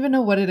difference. I don't even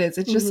know what it is.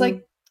 It's just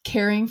like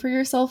caring for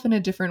yourself in a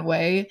different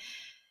way.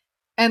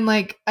 And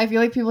like, I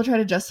feel like people try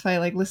to justify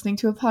like listening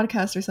to a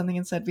podcast or something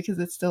instead because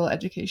it's still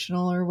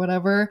educational or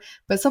whatever.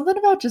 But something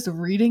about just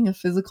reading a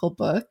physical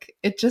book,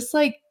 it just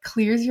like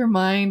clears your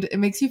mind. It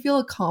makes you feel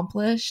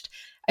accomplished.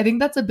 I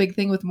think that's a big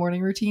thing with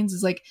morning routines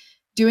is like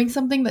doing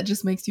something that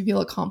just makes you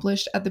feel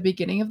accomplished at the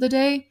beginning of the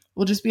day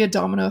will just be a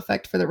domino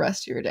effect for the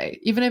rest of your day.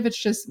 Even if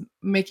it's just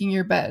making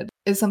your bed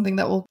is something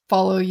that will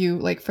follow you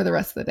like for the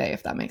rest of the day,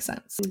 if that makes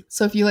sense.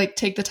 So if you like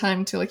take the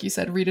time to, like you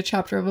said, read a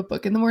chapter of a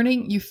book in the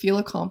morning, you feel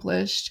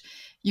accomplished.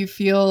 You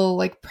feel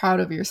like proud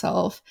of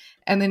yourself,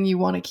 and then you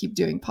want to keep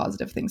doing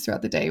positive things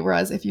throughout the day.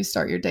 Whereas if you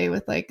start your day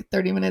with like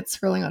 30 minutes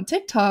scrolling on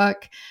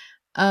TikTok,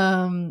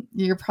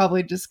 you're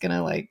probably just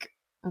gonna like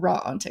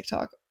rot on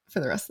TikTok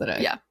for the rest of the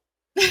day. Yeah.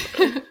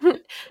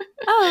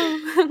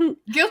 Oh,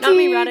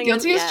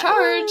 guilty as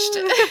charged.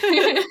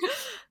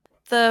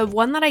 The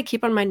one that I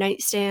keep on my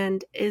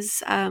nightstand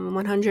is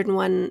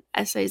 101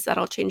 essays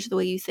that'll change the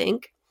way you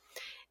think.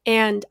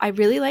 And I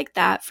really like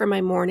that for my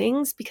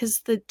mornings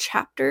because the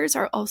chapters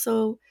are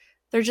also,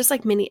 they're just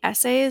like mini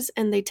essays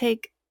and they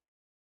take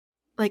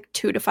like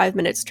 2 to 5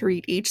 minutes to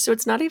read each. So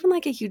it's not even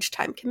like a huge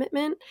time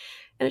commitment.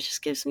 And it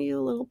just gives me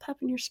a little pep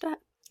in your step.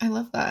 I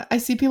love that. I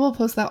see people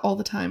post that all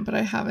the time, but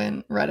I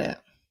haven't read it.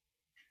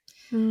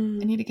 I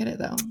need to get it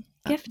though.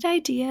 Gift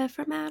idea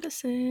for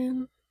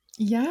Madison.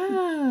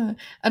 Yeah.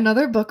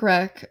 Another book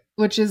rec,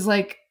 which is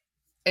like,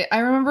 I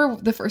remember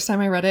the first time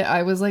I read it,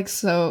 I was like,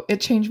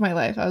 it changed my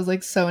life. I was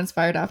like so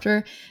inspired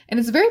after. And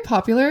it's very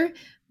popular,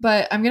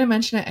 but I'm going to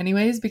mention it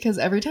anyways, because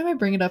every time I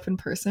bring it up in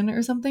person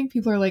or something,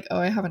 people are like, oh,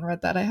 I haven't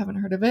read that. I haven't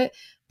heard of it.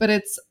 But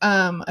it's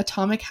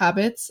Atomic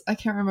Habits. I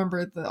can't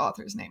remember the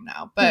author's name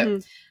now,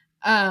 but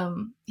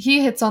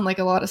he hits on like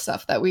a lot of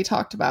stuff that we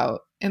talked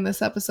about in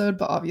this episode,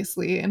 but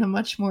obviously in a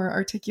much more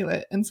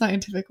articulate and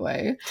scientific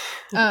way.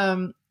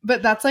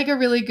 But that's like a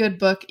really good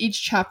book.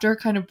 Each chapter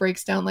kind of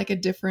breaks down like a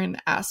different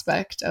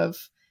aspect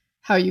of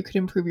how you could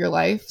improve your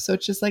life. So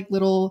it's just like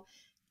little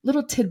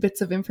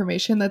tidbits of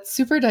information that's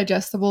super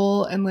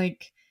digestible and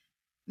like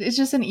it's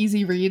just an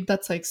easy read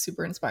that's like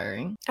super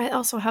inspiring. I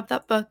also have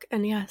that book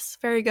and yes,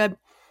 very good.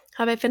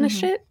 Have I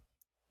finished it?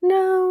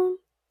 No.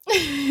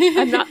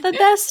 I'm not the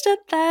best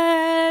at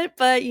that,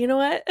 but you know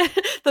what?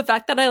 The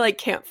fact that I like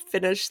can't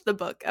finish the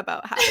book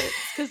about habits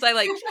because I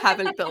like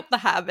haven't built the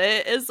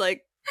habit is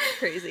like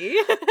crazy,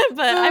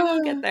 but I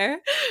will get there.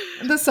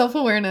 The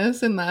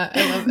self-awareness in that,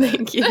 I love it.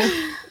 Thank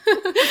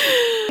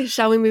you.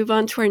 Shall we move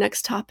on to our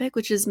next topic,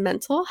 which is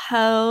mental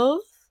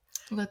health?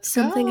 Let's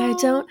Something go. I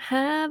don't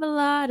have a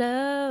lot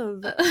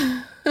of.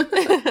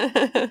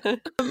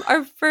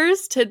 Our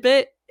first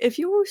tidbit, if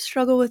you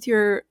struggle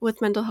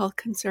with mental health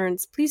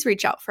concerns, please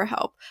reach out for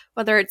help,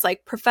 whether it's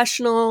like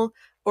professional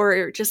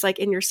or just like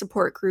in your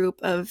support group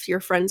of your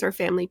friends or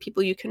family,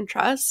 people you can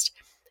trust,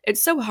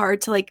 it's so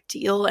hard to like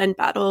deal and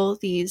battle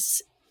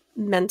these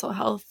mental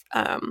health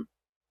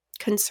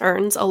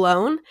concerns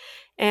alone.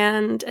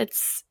 And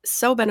it's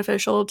so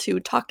beneficial to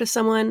talk to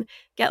someone,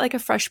 get like a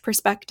fresh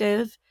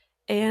perspective,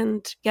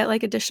 and get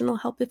like additional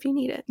help if you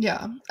need it.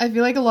 Yeah. I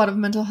feel like a lot of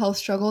mental health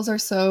struggles are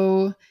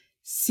so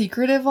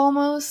secretive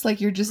almost.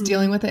 Like you're just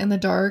dealing with it in the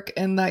dark,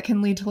 and that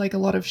can lead to like a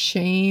lot of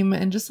shame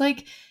and just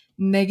like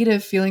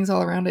negative feelings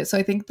all around it. So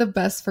I think the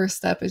best first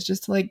step is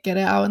just to like get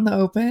it out in the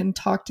open,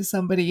 talk to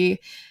somebody,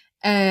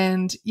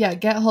 and yeah,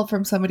 get help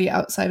from somebody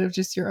outside of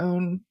just your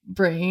own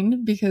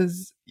brain,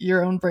 because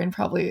your own brain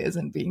probably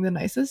isn't being the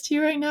nicest to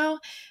you right now.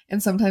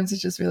 And sometimes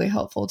it's just really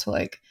helpful to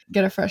like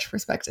get a fresh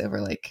perspective,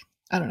 or like,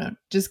 I don't know,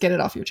 just get it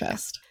off your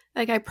chest.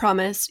 Like, I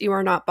promise you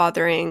are not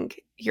bothering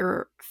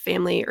your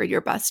family or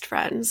your best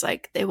friends.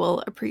 Like, they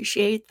will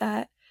appreciate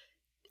that.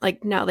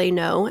 Like, now they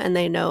know, and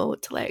they know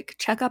to like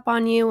check up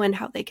on you and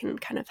how they can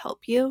kind of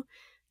help you.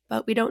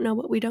 But we don't know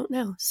what we don't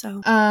know.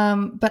 So,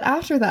 but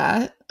after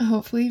that,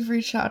 hopefully you've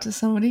reached out to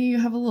somebody, you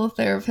have a little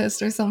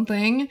therapist or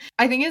something.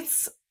 I think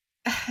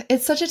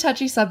it's such a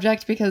touchy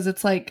subject, because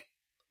it's like,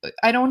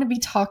 I don't want to be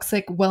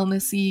toxic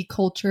wellnessy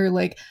culture,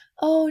 like,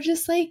 oh,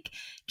 just like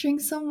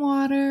drink some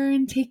water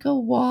and take a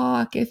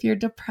walk if you're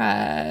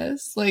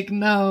depressed. Like,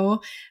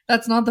 no,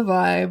 that's not the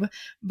vibe.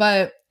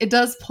 But it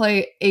does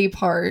play a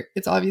part.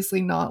 It's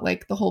obviously not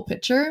like the whole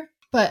picture,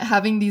 but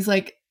having these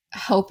like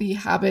healthy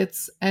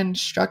habits and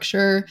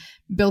structure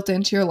built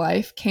into your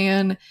life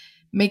can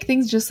make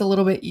things just a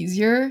little bit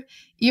easier,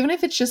 even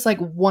if it's just like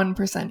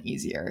 1%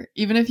 easier.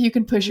 Even if you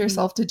can push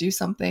yourself to do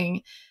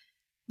something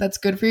that's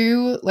good for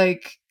you,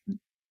 like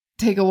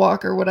take a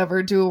walk or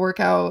whatever, do a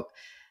workout,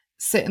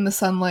 sit in the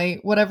sunlight,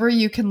 whatever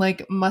you can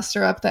like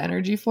muster up the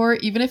energy for,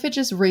 even if it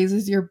just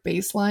raises your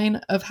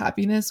baseline of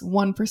happiness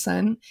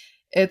 1%,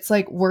 it's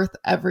like worth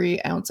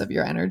every ounce of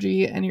your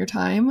energy and your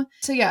time.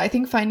 So yeah, I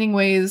think finding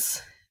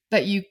ways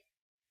that you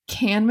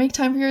can make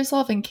time for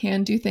yourself and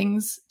can do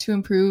things to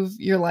improve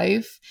your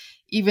life,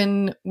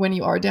 even when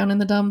you are down in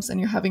the dumps and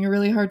you're having a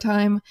really hard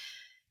time,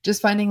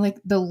 just finding like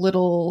the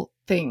little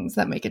things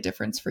that make a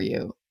difference for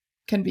you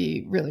can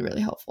be really,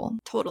 really helpful.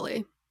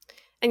 totally.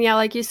 And yeah,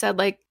 like you said,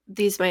 like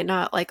these might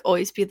not like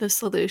always be the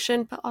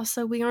solution, but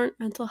also we aren't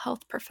mental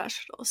health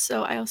professionals.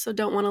 So I also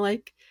don't want to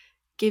like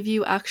give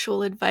you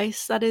actual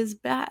advice that is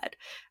bad.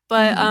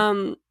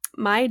 But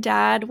my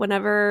dad,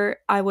 whenever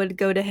I would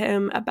go to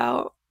him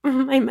about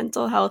my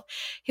mental health,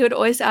 he would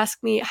always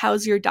ask me,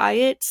 how's your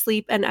diet,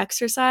 sleep, and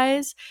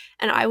exercise?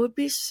 And I would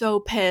be so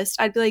pissed.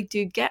 I'd be like,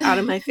 dude, get out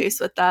of my face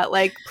with that.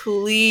 Like,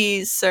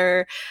 please,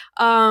 sir.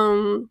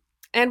 And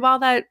while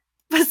that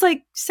was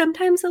like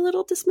sometimes a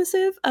little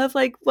dismissive of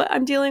like what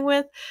I'm dealing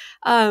with,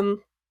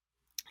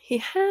 he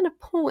had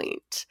a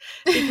point,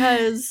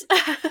 because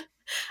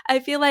I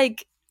feel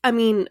like, I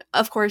mean,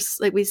 of course,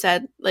 like we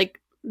said,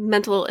 like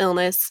mental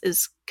illness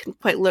can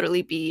quite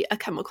literally be a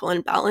chemical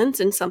imbalance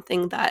and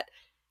something that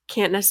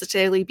can't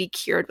necessarily be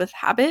cured with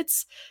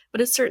habits, but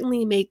it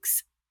certainly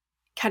makes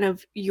kind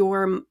of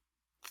your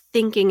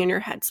thinking in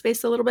your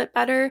headspace a little bit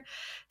better.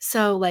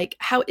 So, like,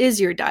 how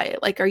is your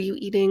diet? Like, are you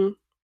eating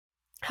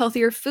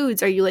healthier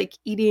foods? Are you like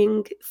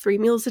eating 3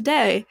 meals a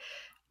day?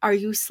 Are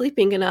you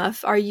sleeping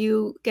enough? Are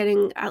you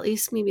getting at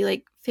least maybe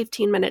like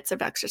 15 minutes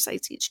of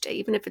exercise each day,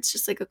 even if it's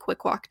just like a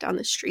quick walk down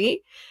the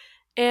street?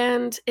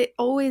 And it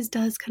always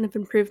does kind of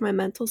improve my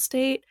mental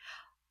state.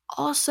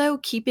 Also,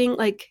 keeping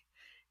like,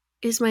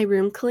 is my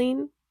room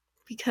clean?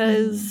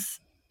 Because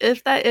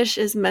if that ish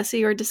is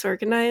messy or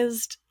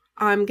disorganized,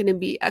 I'm going to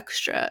be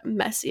extra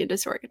messy and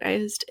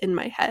disorganized in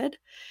my head.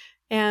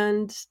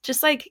 And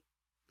just like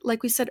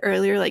we said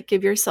earlier, like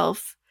give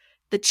yourself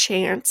the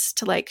chance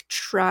to like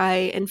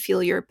try and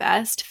feel your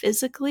best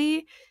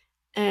physically,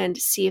 and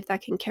see if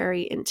that can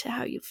carry into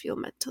how you feel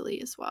mentally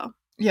as well.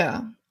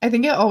 Yeah. I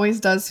think it always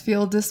does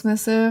feel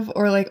dismissive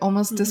or like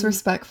almost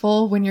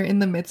disrespectful when you're in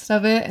the midst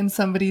of it and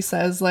somebody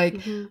says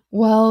like,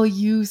 well,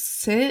 you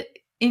sit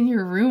in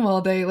your room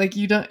all day, like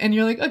you don't, and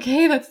you're like,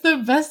 okay, that's the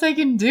best I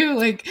can do.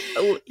 Like,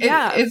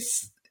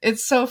 it's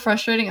so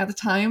frustrating at the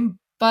time,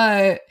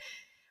 but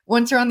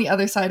once you're on the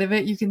other side of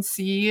it, you can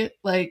see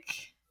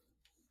like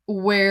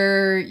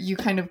where you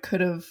kind of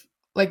could have,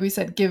 like we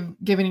said,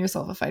 given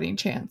yourself a fighting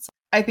chance.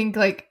 I think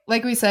like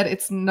we said,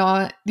 it's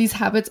not, these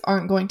habits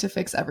aren't going to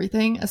fix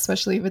everything,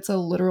 especially if it's a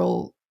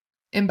literal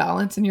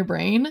imbalance in your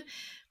brain,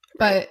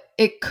 but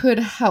it could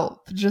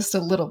help just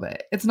a little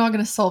bit. It's not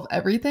going to solve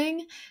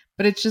everything,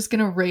 but it's just going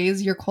to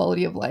raise your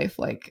quality of life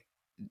like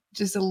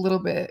just a little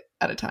bit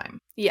at a time.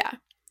 Yeah.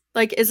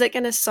 Like, is it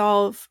going to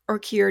solve or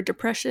cure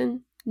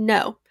depression?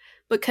 No.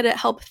 But could it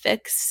help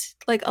fix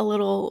like a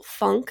little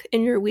funk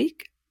in your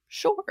week?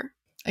 Sure.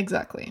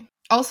 Exactly.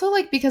 Also,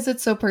 like, because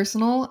it's so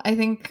personal, I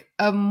think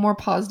a more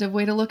positive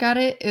way to look at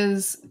it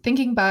is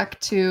thinking back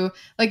to,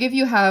 like, if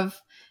you have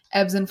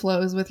ebbs and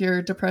flows with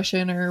your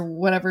depression or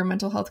whatever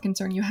mental health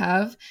concern you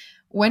have,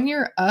 when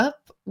you're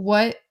up,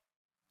 what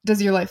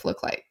does your life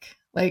look like?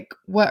 Like,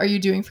 what are you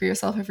doing for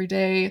yourself every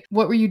day?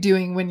 What were you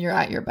doing when you're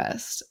at your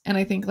best? And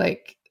I think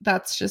like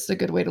that's just a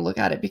good way to look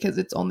at it, because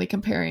it's only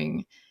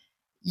comparing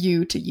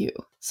you to you.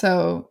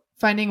 So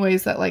finding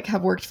ways that like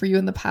have worked for you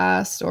in the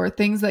past, or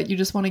things that you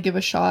just want to give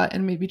a shot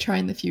and maybe try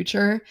in the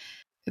future,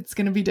 it's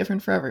going to be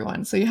different for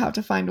everyone. So you have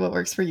to find what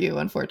works for you,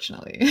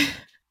 unfortunately.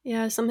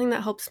 Yeah, something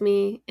that helps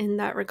me in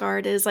that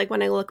regard is like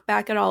when I look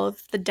back at all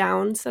of the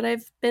downs that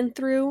I've been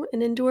through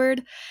and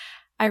endured,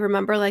 I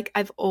remember like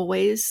I've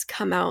always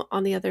come out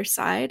on the other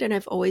side and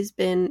I've always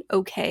been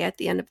okay at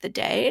the end of the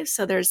day.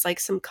 So there's like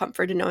some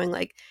comfort in knowing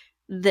like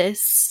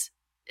this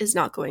is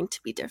not going to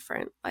be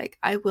different. Like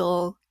I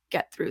will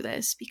get through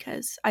this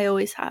because I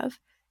always have,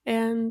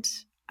 and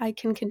I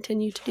can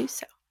continue to do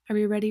so. Are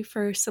we ready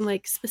for some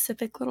like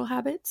specific little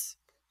habits?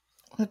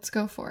 Let's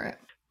go for it.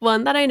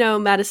 One that I know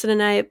Madison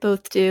and I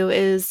both do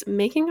is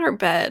making our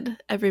bed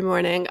every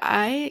morning.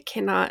 I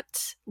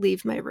cannot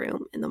leave my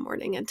room in the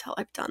morning until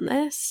I've done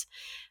this.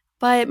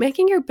 But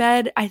making your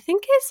bed, I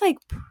think, is like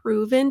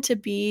proven to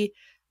be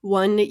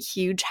one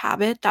huge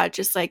habit that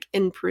just like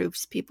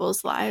improves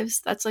people's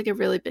lives. That's like a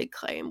really big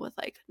claim with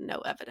like no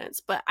evidence.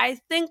 But I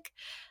think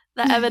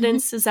the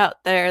evidence is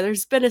out there.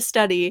 There's been a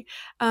study.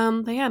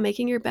 But yeah,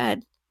 making your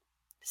bed,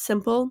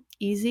 simple,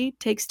 easy,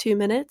 takes 2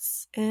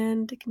 minutes,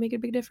 and it can make a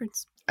big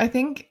difference. I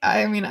think,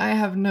 I mean, I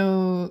have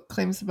no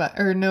claims about,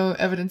 or no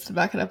evidence to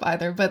back it up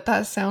either, but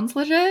that sounds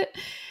legit.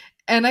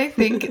 And I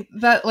think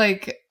that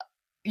like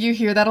you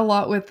hear that a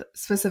lot with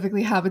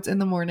specifically habits in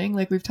the morning.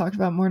 Like we've talked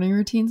about morning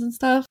routines and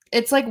stuff.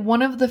 It's like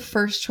one of the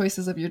first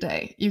choices of your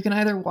day. You can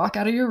either walk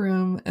out of your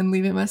room and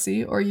leave it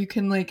messy, or you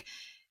can like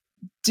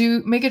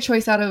make a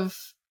choice out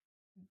of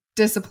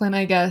discipline,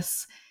 I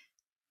guess,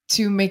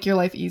 to make your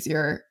life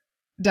easier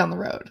down the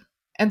road.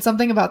 And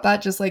something about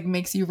that just like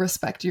makes you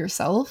respect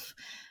yourself.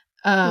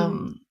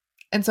 And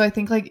so I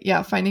think like,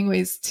 yeah, finding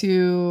ways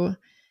to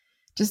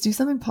just do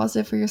something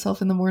positive for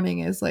yourself in the morning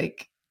is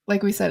like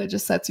we said, it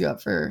just sets you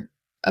up for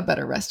a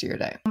better rest of your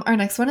day. Our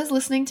next one is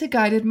listening to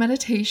guided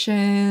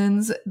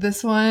meditations.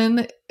 This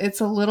one, it's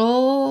a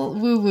little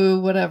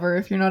woo-woo, whatever.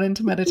 If you're not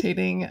into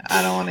meditating,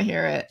 I don't want to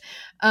hear it.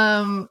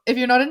 If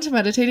you're not into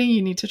meditating,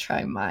 you need to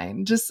try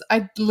mine.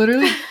 I'm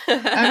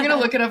going to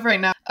look it up right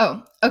now.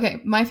 Oh,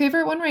 okay. My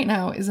favorite one right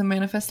now is a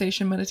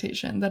manifestation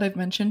meditation that I've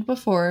mentioned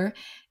before.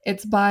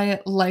 It's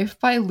by Life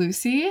by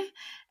Lucy,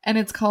 and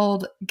it's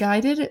called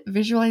Guided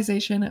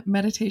Visualization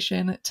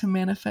Meditation to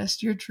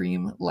Manifest Your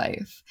Dream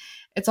Life.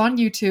 It's on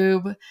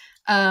YouTube.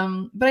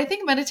 But I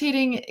think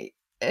meditating,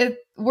 it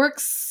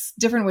works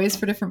different ways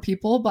for different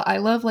people, but I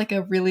love like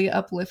a really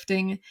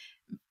uplifting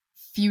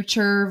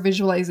future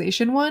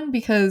visualization one,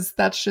 because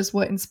that's just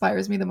what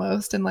inspires me the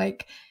most and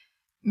like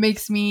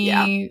makes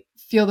me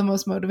feel the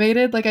most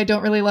motivated. Like I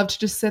don't really love to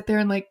just sit there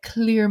and like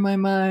clear my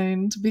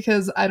mind,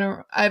 because I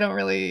don't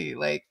really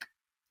like,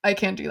 I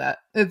can't do that.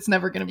 It's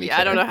never going to be clear.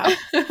 I don't know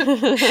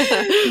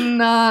how.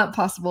 Not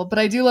possible. But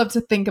I do love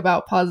to think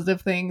about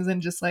positive things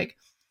and just like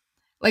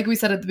we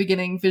said at the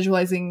beginning,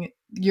 visualizing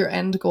your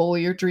end goal,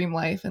 your dream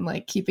life, and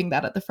like keeping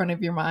that at the front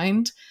of your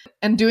mind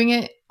and doing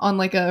it on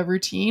like a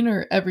routine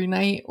or every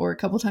night or a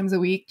couple times a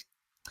week.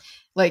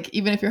 Like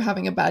even if you're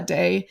having a bad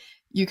day,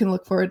 you can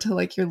look forward to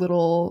like your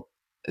little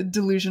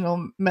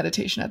delusional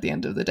meditation at the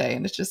end of the day.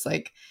 And it's just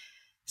like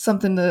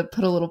something to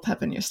put a little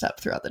pep in your step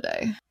throughout the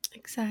day.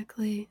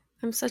 Exactly.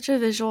 I'm such a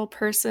visual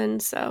person,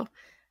 so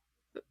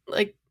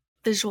like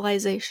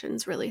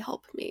visualizations really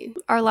help me.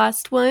 Our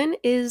last one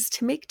is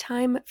to make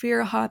time for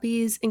your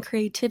hobbies and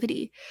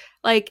creativity.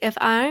 Like if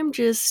I'm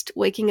just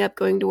waking up,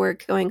 going to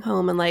work, going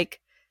home, and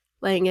like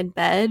laying in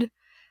bed,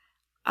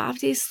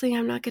 obviously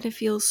I'm not going to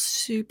feel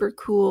super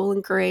cool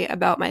and great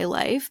about my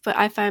life. But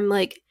if I'm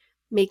like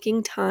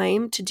making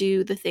time to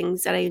do the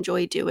things that I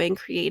enjoy doing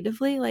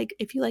creatively, like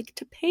if you like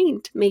to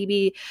paint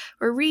maybe,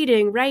 or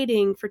reading,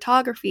 writing,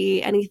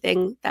 photography,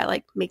 anything that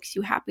like makes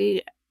you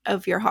happy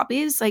of your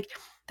hobbies, like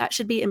that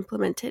should be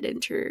implemented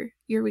into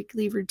your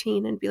weekly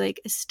routine and be like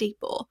a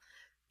staple,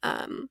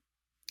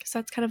 because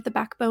that's kind of the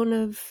backbone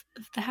of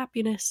the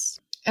happiness.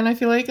 And I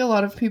feel like a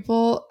lot of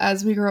people,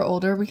 as we grow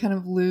older, we kind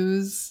of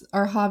lose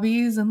our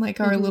hobbies and like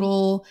our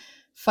little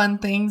fun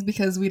things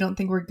because we don't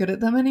think we're good at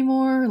them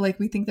anymore. Like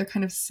we think they're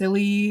kind of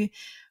silly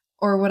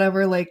or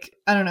whatever. Like,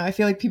 I don't know. I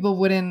feel like people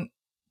wouldn't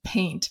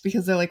paint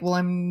because they're like, well,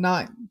 I'm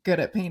not good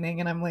at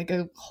painting and I'm like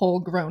a whole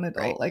grown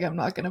adult. Right. Like I'm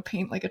not going to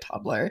paint like a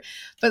toddler.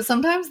 But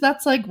sometimes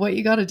that's like what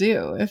you got to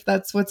do. If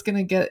that's what's going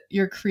to get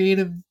your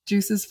creative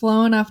juices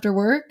flowing after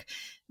work,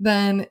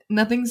 then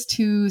nothing's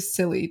too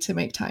silly to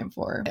make time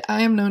for.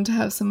 I am known to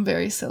have some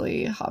very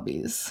silly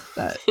hobbies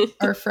that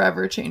are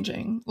forever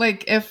changing.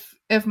 Like if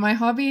my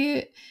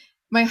hobby,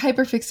 my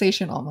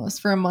hyperfixation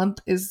almost for a month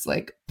is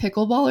like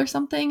pickleball or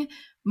something,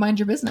 mind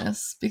your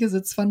business, because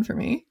it's fun for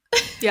me.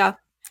 Yeah,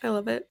 I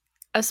love it.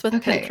 Us with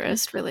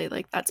Pinterest, really,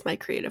 like that's my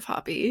creative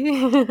hobby.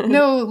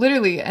 No,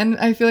 literally. And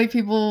I feel like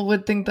people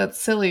would think that's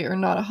silly or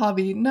not a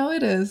hobby. No,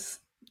 it is.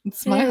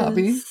 It's my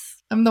hobby.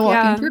 I'm the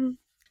walking proof.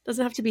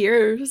 Doesn't have to be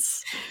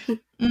yours.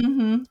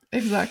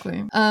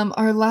 Exactly.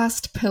 Our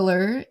last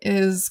pillar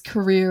is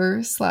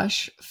career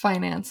slash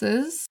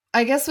finances.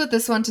 I guess with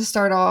this one to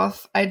start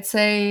off, I'd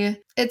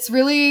say it's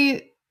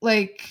really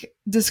like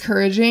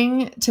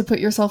discouraging to put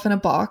yourself in a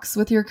box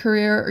with your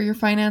career or your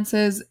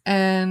finances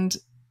and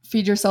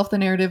feed yourself the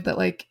narrative that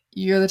like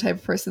you're the type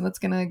of person that's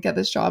going to get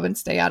this job and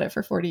stay at it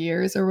for 40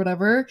 years or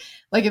whatever.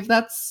 Like if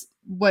that's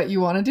what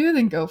you want to do,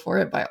 then go for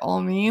it by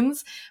all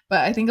means. But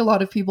I think a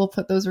lot of people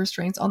put those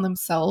restraints on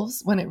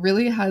themselves when it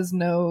really has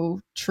no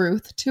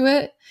truth to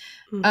it.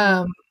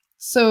 Mm-hmm.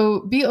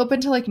 So be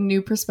open to like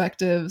new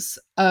perspectives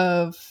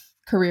of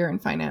career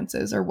and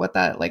finances or what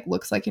that like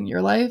looks like in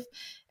your life,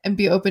 and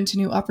be open to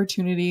new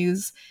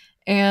opportunities,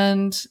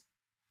 and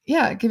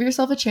yeah, give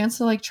yourself a chance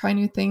to like try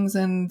new things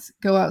and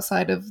go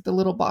outside of the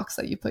little box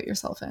that you put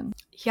yourself in.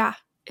 Yeah,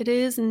 it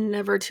is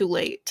never too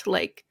late to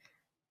like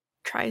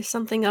try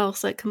something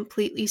else, like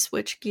completely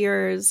switch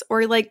gears,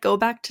 or like go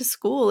back to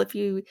school if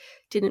you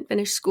didn't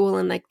finish school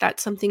and like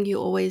that's something you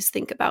always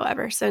think about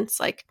ever since.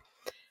 Like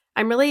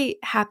I'm really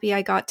happy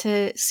I got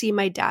to see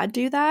my dad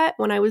do that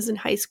when I was in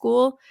high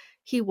school.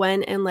 He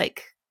went and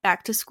like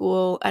back to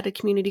school at a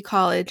community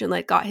college and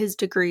like got his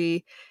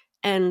degree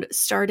and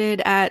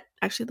started at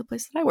actually the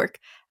place that I work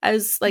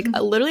as like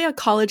literally a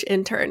college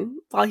intern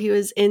while he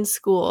was in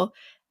school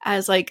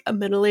as like a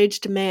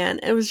middle-aged man.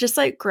 It was just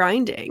like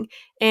grinding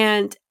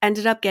and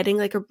ended up getting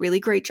like a really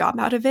great job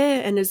out of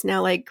it and is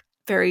now like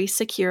very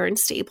secure and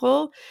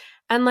stable.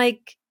 And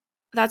like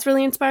that's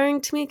really inspiring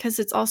to me because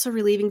it's also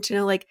relieving to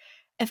know like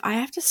if I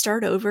have to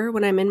start over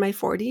when I'm in my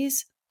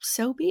 40s,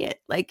 so be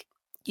it. Like,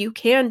 you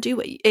can do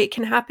it. It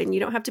can happen. You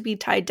don't have to be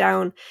tied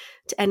down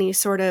to any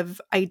sort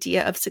of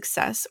idea of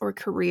success or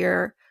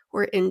career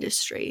or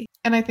industry.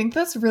 And I think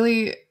that's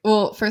really,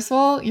 well, first of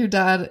all, your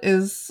dad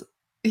is,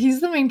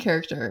 he's the main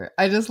character.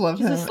 I just love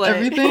him.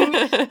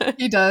 Everything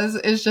he does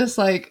is just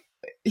like,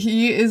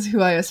 he is who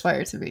I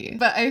aspire to be.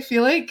 But I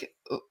feel like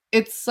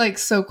it's like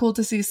so cool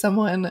to see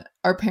someone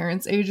our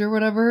parents' age or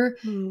whatever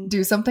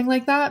do something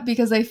like that,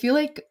 because I feel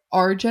like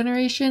our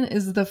generation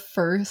is the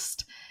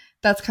first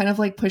that's kind of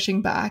like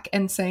pushing back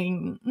and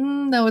saying,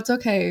 no, it's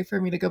okay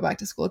for me to go back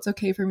to school. It's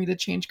okay for me to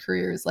change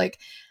careers. Like,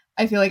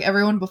 I feel like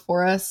everyone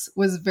before us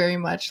was very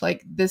much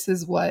like, this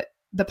is what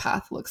the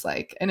path looks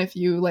like. And if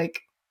you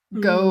like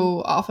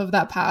go off of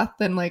that path,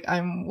 then like,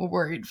 I'm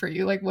worried for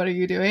you. Like, what are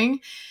you doing?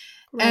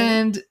 Right.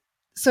 And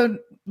so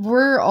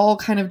we're all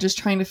kind of just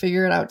trying to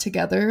figure it out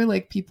together,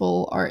 like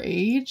people our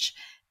age.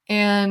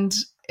 And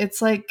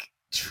it's like,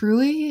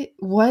 truly,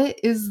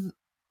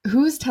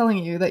 who's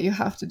telling you that you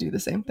have to do the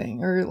same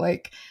thing or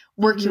like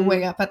work your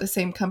way up at the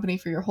same company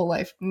for your whole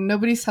life?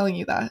 Nobody's telling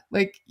you that.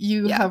 Like,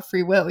 you have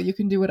free will. You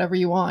can do whatever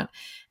you want.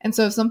 And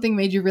so if something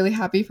made you really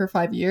happy for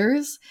 5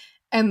 years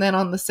and then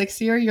on the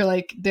 6th year, you're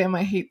like, damn,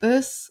 I hate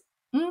this.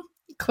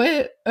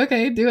 Quit.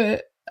 Okay, do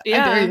it.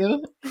 Yeah. I dare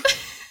you.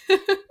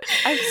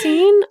 I've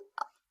seen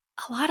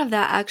a lot of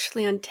that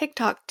actually on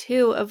TikTok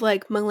too, of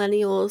like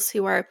millennials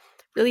who are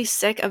really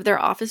sick of their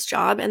office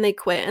job and they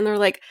quit and they're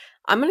like,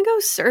 I'm going to go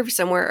serve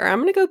somewhere or I'm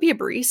going to go be a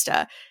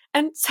barista.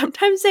 And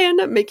sometimes they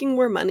end up making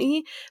more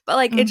money, but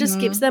like it just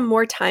gives them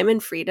more time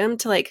and freedom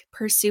to like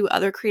pursue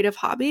other creative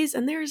hobbies.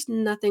 And there's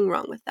nothing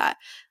wrong with that.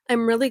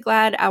 I'm really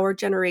glad our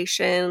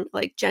generation,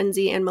 like Gen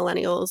Z and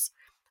millennials,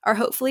 are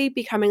hopefully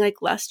becoming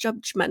like less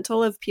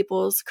judgmental of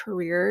people's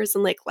careers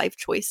and like life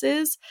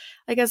choices.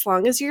 Like as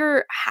long as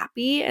you're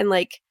happy and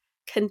like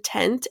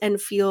content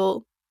and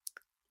feel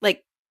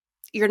like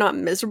you're not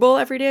miserable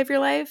every day of your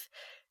life,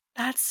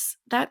 that's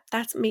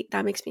me.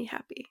 That makes me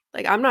happy.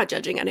 Like I'm not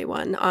judging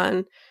anyone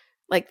on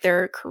like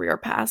their career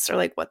paths or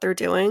like what they're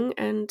doing,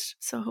 and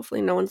so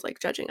hopefully no one's like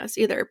judging us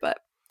either. But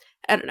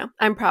I don't know.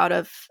 I'm proud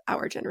of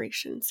our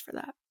generations for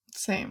that.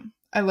 Same.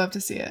 I love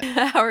to see it.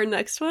 Our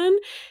next one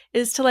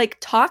is to like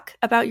talk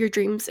about your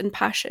dreams and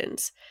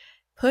passions.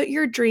 Put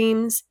your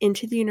dreams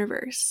into the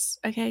universe.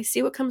 Okay,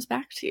 see what comes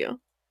back to you.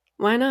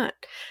 Why not?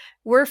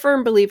 We're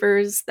firm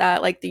believers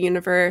that like the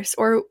universe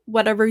or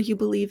whatever you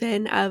believe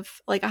in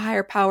of like a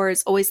higher power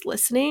is always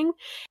listening.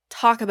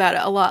 Talk about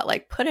it a lot,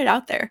 like put it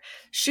out there.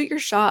 Shoot your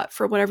shot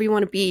for whatever you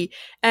want to be.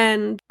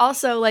 And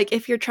also like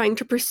if you're trying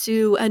to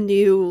pursue a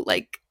new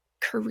like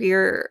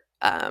career,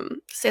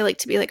 say like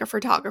to be like a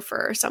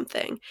photographer or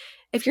something,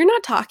 if you're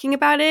not talking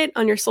about it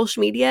on your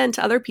social media and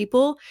to other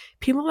people,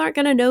 people aren't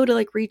going to know to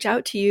like reach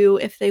out to you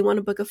if they want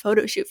to book a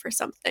photo shoot for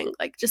something.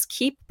 Like just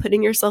keep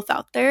putting yourself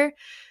out there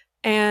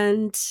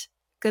and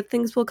good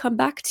things will come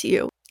back to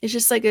you. It's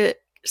just like a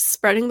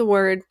spreading the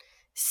word,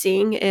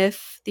 seeing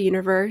if the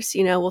universe,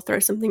 you know, will throw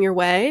something your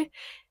way,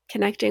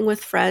 connecting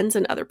with friends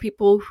and other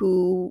people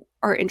who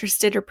are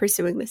interested or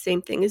pursuing the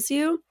same thing as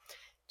you.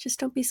 Just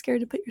don't be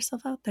scared to put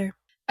yourself out there.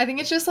 I think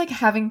it's just like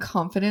having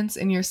confidence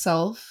in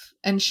yourself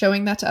and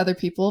showing that to other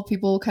people.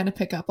 People kind of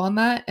pick up on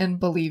that and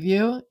believe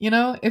you. You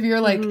know, if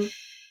you're like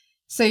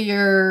say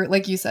you're,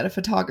 like you said, a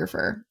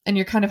photographer and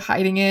you're kind of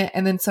hiding it,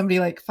 and then somebody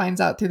like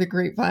finds out through the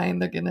grapevine,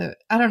 they're gonna,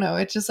 I don't know,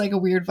 it's just like a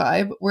weird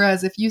vibe.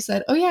 Whereas if you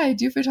said, oh yeah, I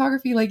do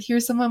photography, like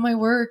here's some of my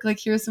work, like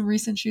here's some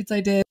recent shoots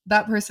I did,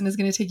 that person is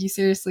gonna take you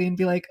seriously and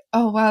be like,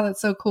 oh wow, that's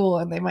so cool.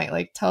 And they might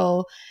like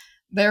tell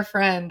their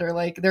friend or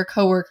like their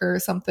coworker or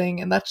something.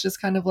 And that's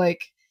just kind of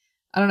like,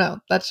 I don't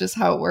know, that's just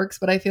how it works.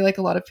 But I feel like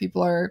a lot of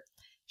people are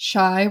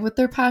shy with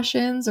their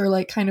passions or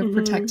like kind of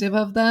protective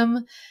of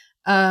them,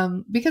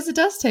 because it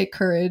does take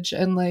courage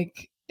and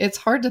like it's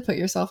hard to put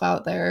yourself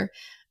out there.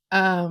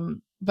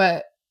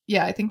 But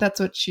yeah, I think that's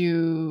what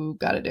you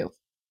got to do.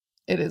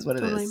 It is what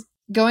it is.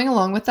 Going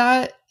along with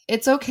that,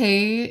 it's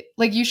okay.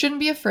 Like you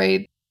shouldn't be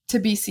afraid to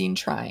be seen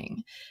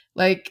trying.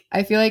 Like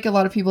I feel like a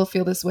lot of people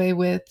feel this way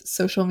with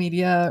social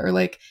media or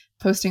like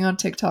posting on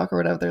TikTok or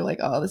whatever. They're like,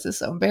 oh, this is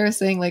so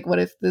embarrassing. Like what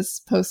if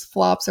this post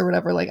flops or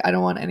whatever? Like I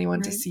don't want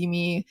anyone to see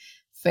me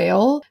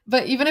fail.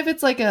 But even if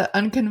it's like an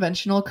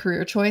unconventional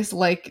career choice,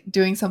 like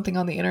doing something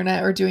on the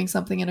internet or doing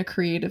something in a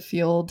creative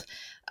field,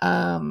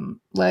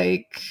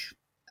 like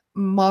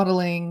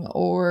modeling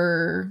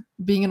or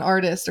being an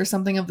artist or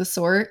something of the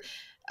sort,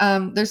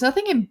 there's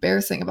nothing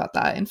embarrassing about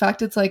that. In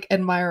fact, it's like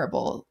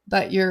admirable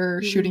that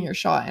you're shooting your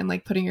shot and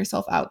like putting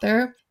yourself out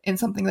there in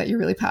something that you're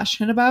really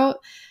passionate about.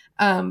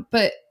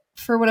 But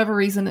for whatever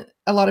reason,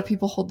 a lot of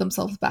people hold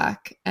themselves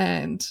back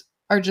and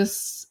are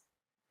just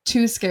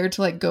too scared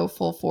to like go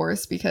full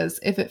force, because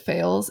if it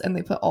fails and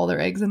they put all their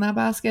eggs in that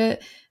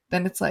basket,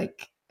 then it's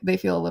like they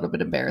feel a little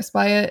bit embarrassed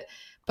by it.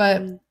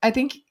 But I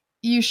think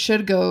you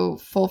should go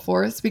full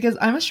force, because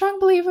I'm a strong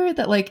believer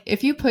that like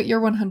if you put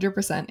your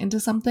 100% into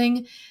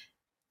something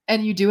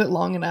and you do it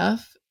long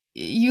enough,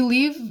 you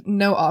leave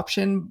no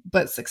option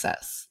but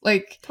success.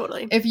 Like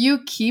totally, if you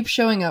keep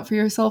showing up for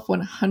yourself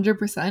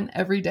 100%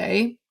 every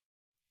day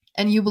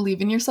and you believe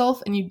in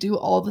yourself and you do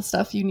all the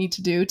stuff you need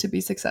to do to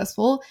be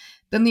successful,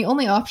 then the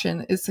only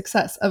option is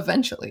success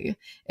eventually.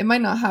 It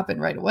might not happen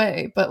right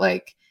away, but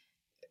like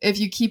if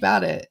you keep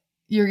at it,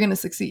 you're going to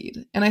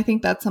succeed. And I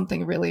think that's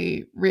something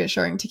really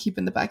reassuring to keep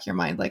in the back of your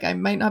mind. Like I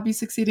might not be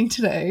succeeding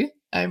today,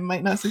 I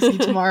might not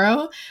succeed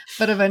tomorrow,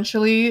 but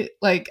eventually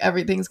like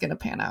everything's going to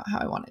pan out how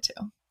I want it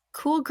to.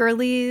 Cool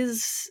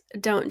girlies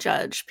don't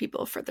judge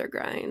people for their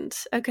grind,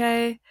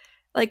 okay?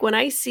 Like when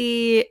I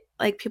see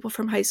like people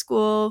from high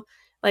school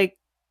like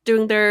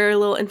doing their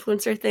little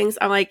influencer things,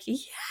 I'm like,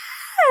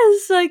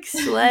 yes, like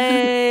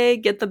slay,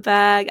 get the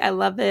bag. I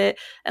love it.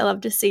 I love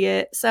to see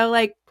it. So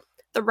like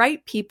the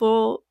right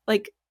people,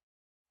 like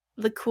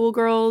the cool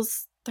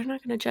girls, they're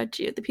not going to judge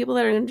you. The people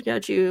that are going to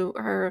judge you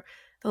are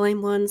the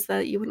lame ones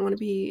that you wouldn't want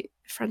to be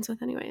friends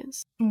with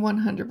anyways.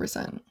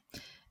 100%.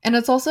 And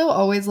it's also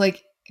always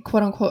like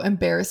quote unquote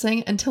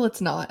embarrassing until it's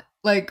not.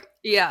 Like,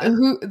 yeah,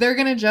 who they're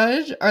gonna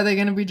judge? Are they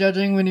gonna be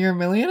judging when you're a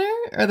millionaire?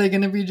 Are they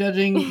gonna be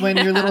judging when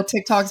your little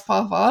TikToks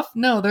pop off?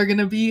 No, they're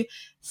gonna be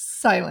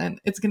silent.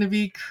 It's gonna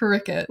be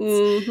crickets.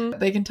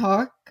 They can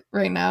talk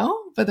right now,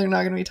 but they're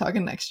not gonna be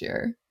talking next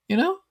year, you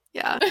know?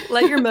 Yeah,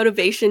 let your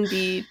motivation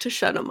be to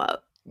shut them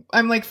up.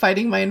 I'm like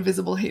fighting my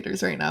invisible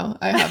haters right now.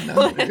 I have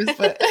no haters,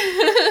 but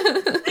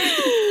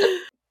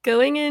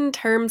going in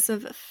terms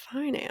of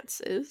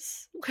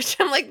finances, which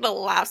I'm like the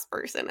last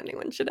person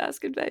anyone should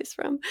ask advice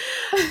from,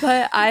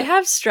 but I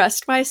have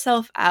stressed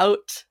myself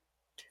out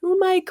to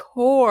my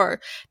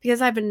core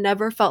because I've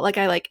never felt like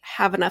I like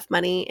have enough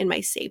money in my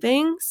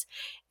savings.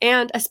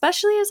 And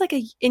especially as like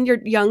in your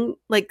young,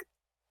 like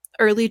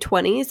early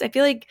 20s, I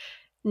feel like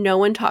no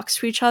one talks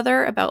to each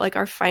other about like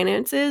our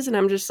finances. And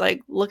I'm just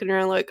like looking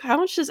around like, how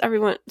much does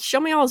everyone show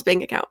me all's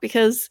bank account?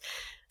 Because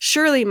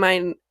surely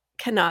mine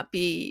cannot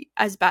be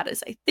as bad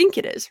as I think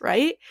it is,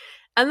 right?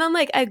 And then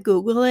like I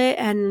Google it,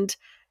 and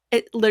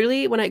it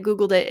literally, when I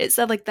Googled it, it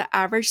said like the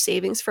average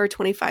savings for a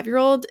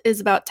 25-year-old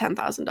is about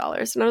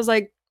 $10,000. And I was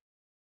like,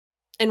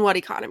 in what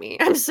economy?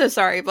 I'm so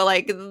sorry, but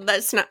like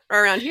that's not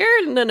around here.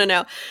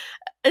 No.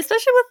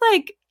 Especially with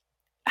like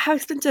how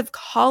expensive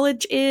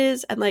college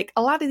is, and like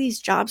a lot of these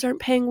jobs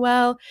aren't paying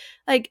well.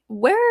 Like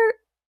where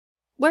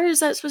is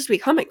that supposed to be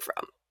coming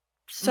from?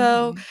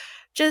 So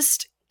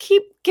just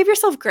give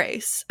yourself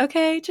grace,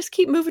 okay? Just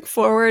keep moving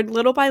forward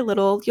little by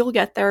little. You'll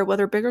get there,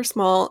 whether big or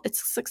small.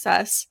 It's a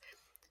success.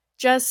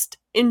 Just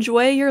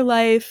enjoy your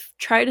life.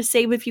 Try to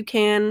save if you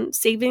can.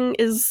 Saving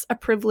is a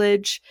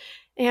privilege.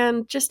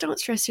 And just don't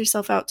stress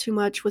yourself out too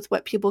much with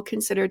what people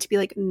consider to be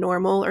like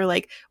normal or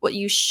like what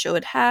you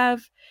should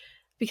have,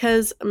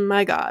 because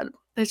my God,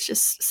 that's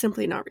just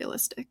simply not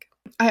realistic.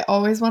 I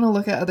always want to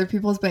look at other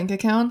people's bank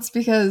accounts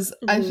because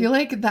I feel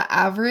like the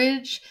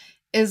average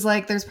is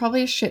like there's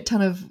probably a shit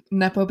ton of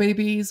Nepo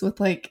babies with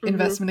like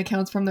investment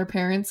accounts from their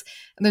parents.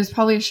 And there's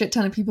probably a shit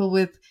ton of people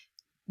with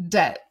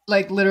debt,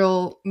 like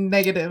literal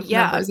negative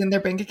numbers in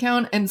their bank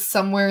account. And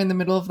somewhere in the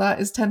middle of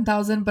that is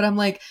 10,000. But I'm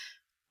like,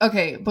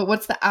 okay, but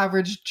what's the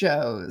average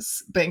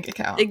Joe's bank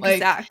account?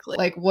 Exactly.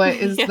 Like what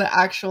is the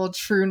actual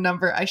true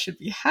number I should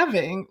be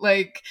having?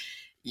 Like,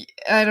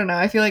 I don't know.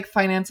 I feel like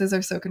finances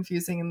are so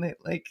confusing, and that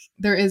like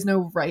there is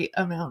no right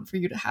amount for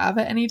you to have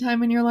at any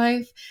time in your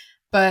life.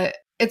 But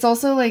it's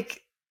also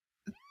like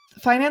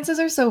finances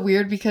are so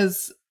weird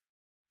because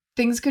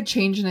things could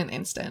change in an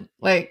instant.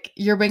 Like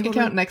your bank Totally.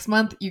 account next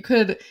month, you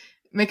could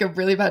make a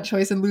really bad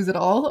choice and lose it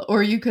all,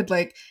 or you could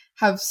like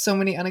have so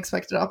many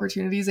unexpected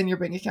opportunities and your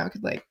bank account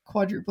could like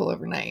quadruple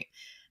overnight.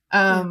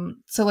 Yeah.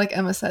 So like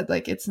Emma said,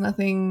 like it's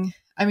nothing.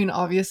 I mean,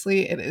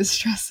 obviously it is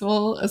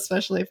stressful,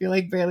 especially if you're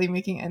like barely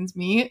making ends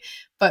meet.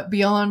 But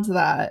beyond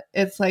that,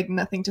 it's like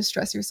nothing to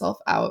stress yourself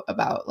out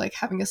about like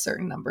having a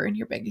certain number in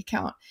your bank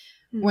account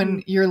Hmm.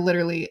 when you're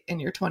literally in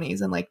your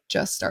 20s and like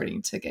just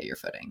starting to get your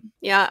footing.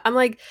 Yeah, I'm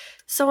like,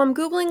 so I'm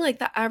Googling like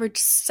the average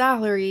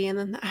salary and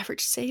then the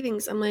average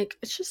savings. I'm like,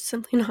 it's just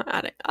simply not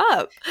adding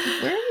up.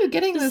 Like, where are you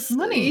getting this Just,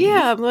 money?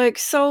 yeah, I'm like,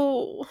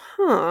 so,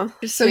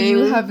 So you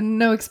have interesting.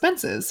 no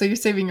expenses. So you're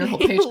saving your whole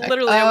paycheck.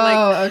 Literally, I'm like,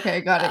 Oh,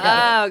 okay. Got it. Got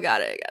it. oh,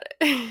 got it,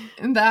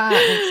 got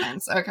That makes it.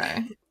 sense.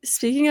 Okay.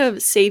 Speaking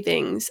of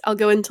savings, I'll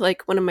go into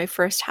like one of my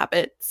first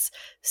habits.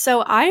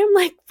 So I am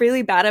like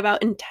really bad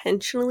about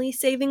intentionally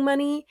saving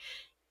money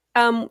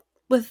um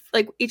with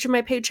like each of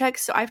my paychecks,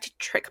 so I have to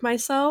trick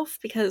myself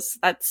because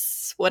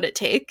that's what it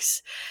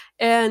takes.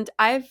 And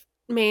I've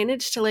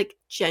managed to like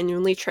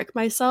genuinely trick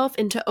myself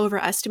into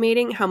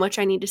overestimating how much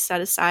I need to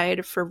set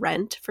aside for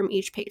rent from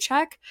each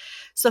paycheck.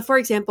 So for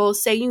example,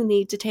 say you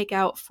need to take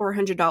out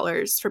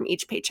 $400 from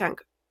each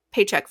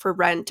paycheck for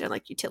rent and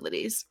like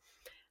utilities.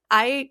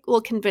 I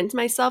will convince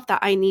myself that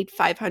I need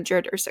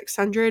 500 or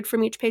 600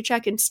 from each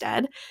paycheck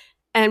instead.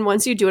 And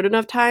once you do it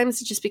enough times,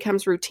 it just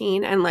becomes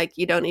routine and like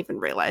you don't even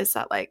realize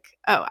that like,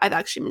 oh, I've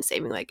actually been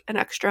saving like an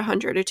extra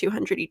 100 or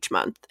 200 each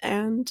month.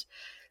 And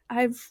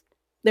I've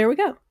there we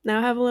go. Now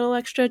I have a little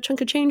extra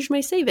chunk of change in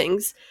my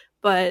savings.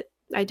 But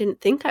I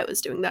didn't think I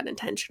was doing that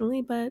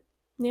intentionally, but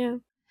yeah.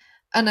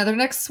 Another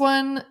next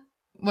one.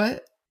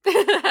 What?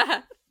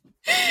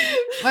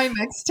 My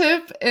next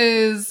tip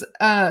is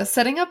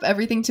setting up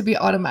everything to be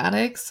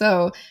automatic.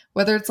 So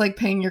whether it's like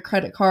paying your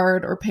credit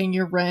card or paying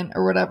your rent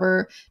or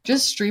whatever,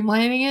 just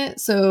streamlining it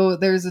so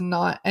there's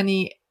not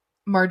any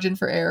margin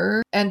for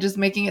error and just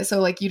making it so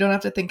like you don't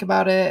have to think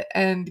about it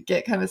and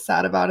get kind of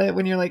sad about it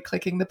when you're like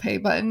clicking the pay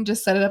button.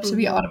 Just set it up to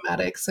be Mm-hmm.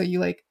 automatic so you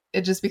like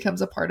it just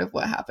becomes a part of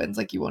what happens.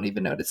 Like you won't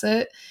even notice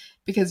it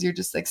because you're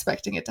just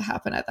expecting it to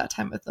happen at that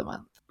time of the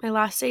month. My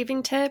last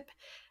saving tip.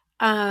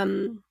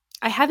 Um,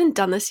 I haven't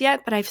done this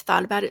yet, but I've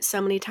thought about it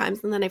so many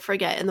times and then I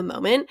forget in the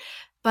moment.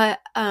 But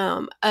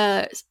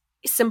a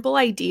simple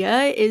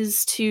idea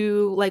is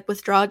to like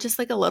withdraw just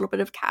like a little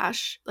bit of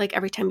cash like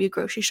every time you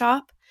grocery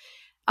shop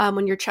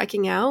when you're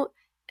checking out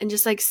and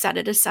just like set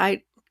it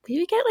aside.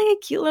 Maybe get like a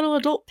cute little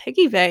adult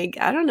piggy bank.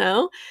 I don't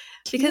know.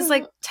 Because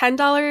like Cute.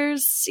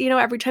 $10,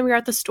 every time you're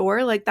at the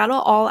store, like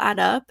that'll all add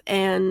up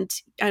and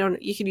I don't know,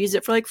 you could use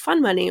it for like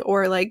fun money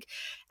or like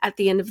at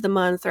the end of the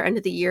month or end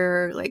of the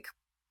year, like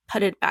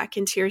put it back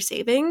into your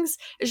savings.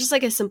 It's just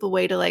like a simple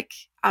way to like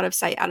out of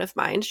sight, out of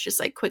mind, just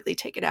like quickly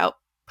take it out,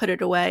 put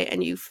it away,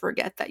 and you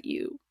forget that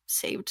you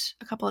saved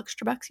a couple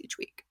extra bucks each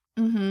week.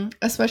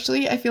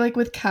 Especially I feel like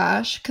with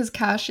cash, because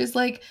cash is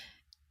like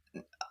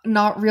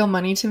not real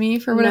money to me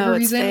for No, whatever it's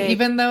reason, fake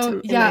even though, in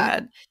my yeah,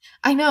 head.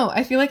 I know.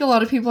 I feel like a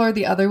lot of people are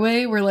the other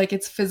way where like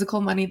it's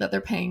physical money that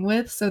they're paying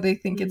with, so they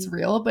think it's Mm.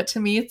 real. But to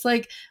me, it's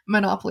like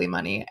monopoly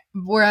money.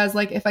 Whereas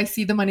like if I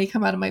see the money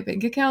come out of my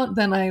bank account,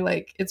 then I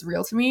like it's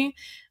real to me.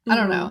 I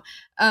don't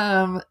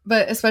Mm-hmm. know.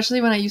 But especially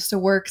when I used to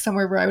work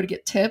somewhere where I would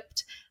get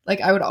tipped, like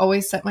I would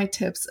always set my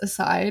tips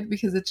aside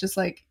because it's just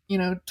like,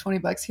 20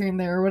 bucks here and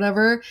there or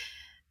whatever.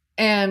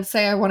 And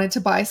say I wanted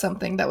to buy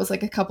something that was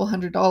like a couple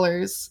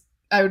 $100s,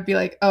 I would be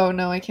like, oh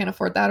no, I can't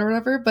afford that or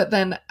whatever. But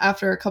then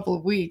after a couple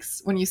of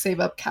weeks, when you save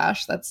up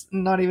cash that's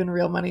not even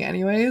real money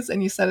anyways,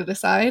 and you set it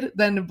aside,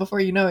 then before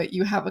you know it,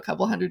 you have a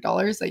couple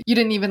 $100s that you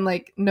didn't even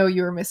like know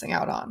you were missing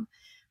out on.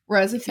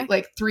 Whereas if you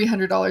Exactly.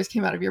 like $300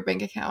 came out of your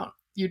bank account,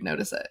 you'd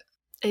notice it.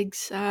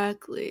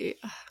 Exactly.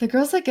 The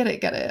girls that get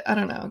it. I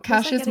don't know. Girls,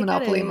 Cash I is get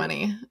monopoly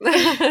money.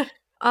 it.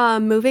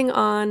 Moving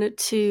on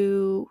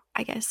to,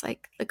 I guess,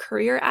 like the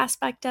career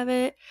aspect of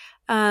it.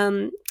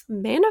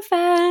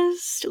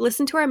 Manifest.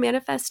 Listen to our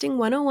Manifesting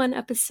 101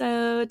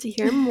 episode to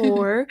hear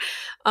more.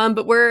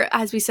 But we're,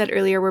 as we said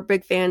earlier, we're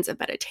big fans of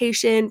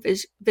meditation,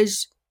 vis,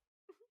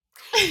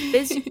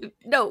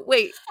 no,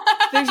 wait,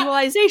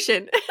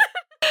 visualization.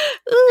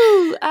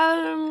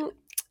 Ooh,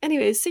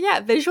 anyways, so yeah,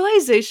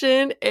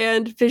 visualization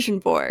and vision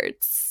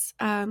boards,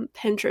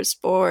 Pinterest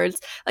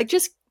boards, like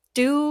just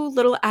do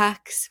little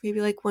acts,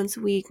 maybe like once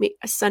a week.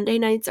 Sunday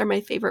nights are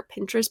my favorite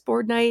Pinterest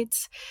board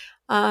nights,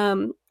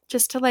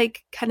 just to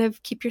like kind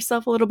of keep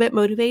yourself a little bit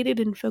motivated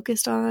and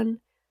focused on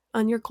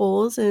your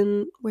goals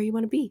and where you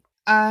want to be.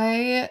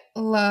 I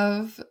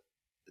love,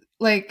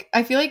 like,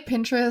 I feel like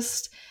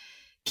Pinterest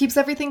keeps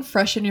everything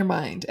fresh in your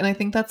mind. And I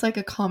think that's like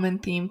a common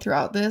theme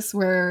throughout this,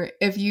 where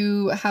if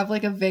you have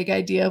like a vague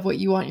idea of what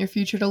you want your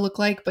future to look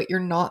like, but you're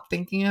not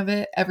thinking of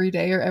it every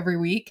day or every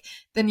week,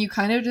 then you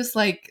kind of just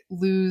like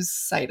lose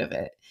sight of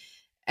it.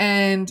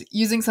 And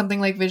using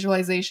something like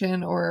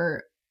visualization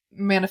or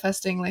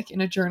manifesting like in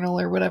a journal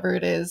or whatever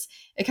it is,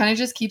 it kind of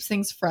just keeps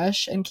things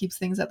fresh and keeps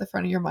things at the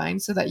front of your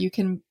mind so that you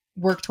can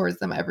work towards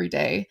them every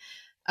day.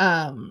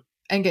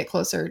 and get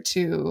closer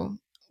to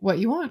what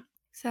you want.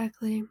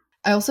 Exactly.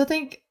 I also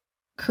think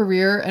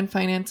career and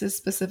finances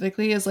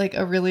specifically is like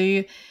a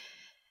really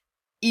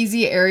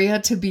easy area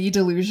to be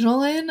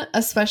delusional in,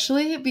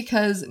 especially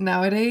because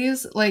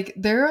nowadays, like,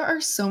 there are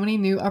so many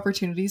new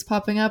opportunities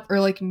popping up or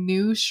like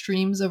new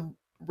streams of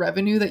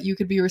revenue that you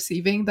could be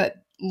receiving that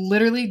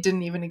literally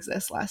didn't even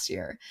exist last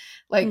year.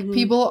 Like,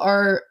 people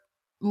are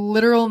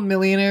literal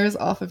millionaires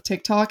off of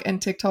TikTok,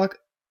 and TikTok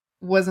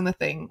wasn't a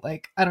thing.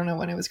 Like, I don't know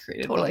when it was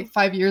created, but like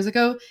 5 years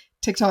ago,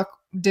 TikTok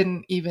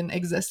didn't even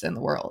exist in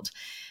the world.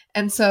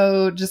 And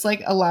so just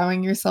like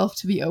allowing yourself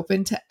to be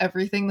open to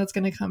everything that's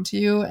going to come to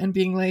you and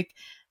being like,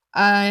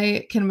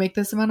 I can make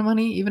this amount of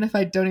money even if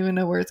I don't even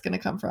know where it's going to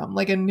come from.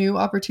 Like, a new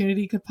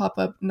opportunity could pop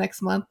up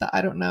next month that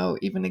I don't know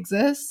even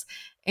exists,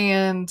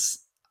 and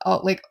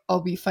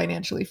I'll be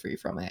financially free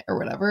from it or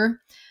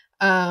whatever.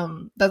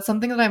 That's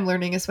something that I'm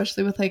learning,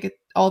 especially with like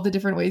all the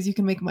different ways you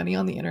can make money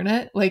on the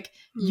internet. Like,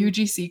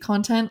 UGC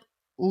content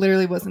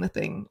literally wasn't a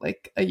thing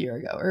like a year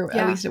ago, or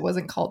at least it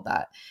wasn't called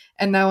that.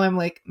 And now I'm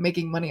like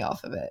making money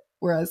off of it.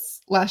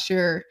 Whereas last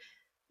year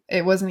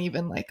it wasn't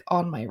even like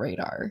on my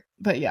radar.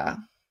 But yeah,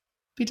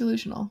 be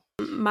delusional.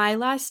 My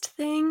last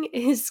thing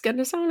is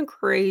gonna sound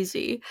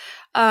crazy,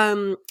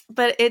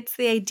 but it's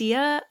the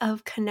idea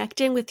of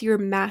connecting with your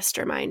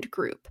mastermind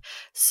group.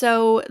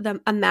 So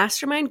a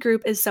mastermind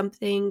group is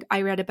something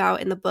I read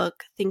about in the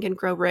book Think and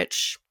Grow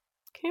Rich.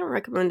 Can't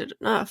recommend it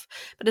enough.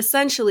 But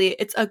essentially,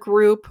 it's a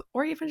group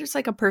or even just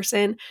like a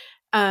person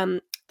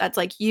that's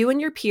like you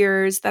and your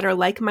peers that are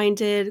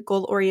like-minded,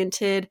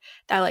 goal-oriented,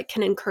 that like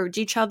can encourage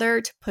each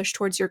other to push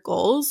towards your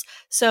goals.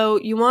 So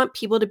you want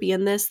people to be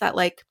in this that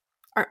like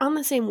are on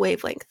the same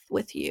wavelength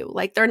with you.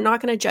 Like, they're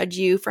not going to judge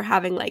you for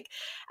having like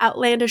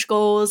outlandish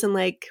goals and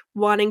like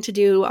wanting to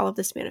do all of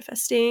this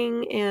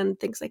manifesting and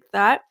things like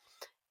that.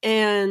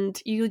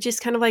 And you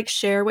just kind of like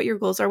share what your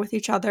goals are with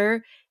each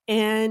other,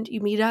 and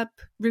you meet up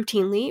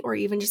routinely, or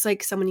even just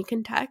like someone you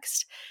can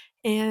text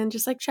and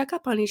just like check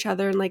up on each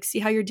other and like see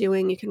how you're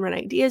doing. You can run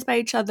ideas by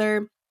each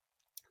other,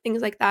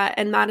 things like that.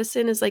 And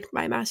Madison is like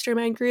my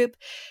mastermind group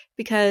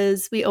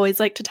because we always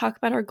like to talk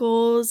about our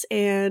goals,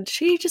 and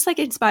she just like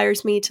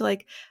inspires me to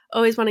like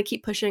always want to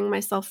keep pushing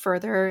myself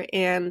further.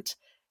 And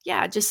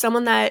yeah, just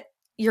someone that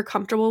you're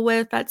comfortable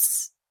with,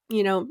 that's,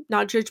 you know,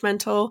 not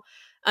judgmental,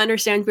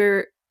 understand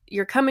where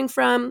you're coming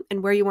from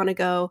and where you want to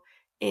go,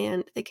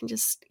 and you can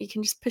just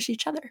push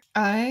each other.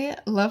 I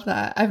love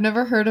that. I've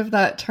never heard of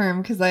that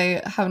term because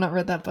I have not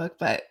read that book,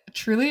 but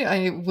truly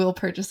I will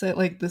purchase it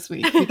like this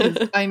week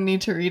because I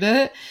need to read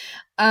it.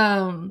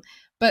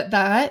 But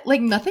that,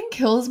 like, nothing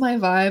kills my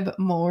vibe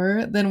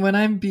more than when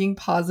I'm being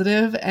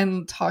positive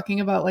and talking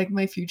about like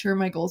my future,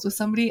 my goals with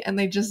somebody, and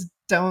they just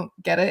don't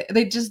get it.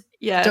 They just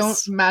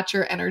don't match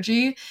your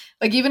energy.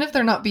 Like, even if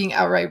they're not being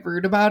outright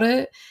rude about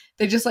it,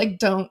 they just like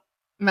don't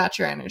match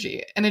your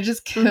energy, and it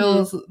just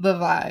kills the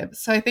vibe.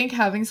 So I think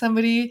having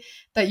somebody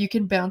that you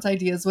can bounce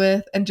ideas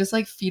with and just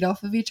like feed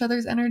off of each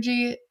other's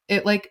energy,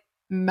 it like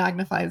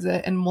magnifies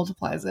it and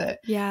multiplies it.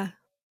 Yeah.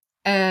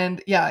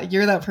 And yeah,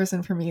 you're that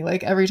person for me.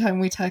 Like, every time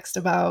we text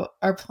about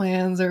our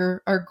plans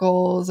or our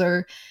goals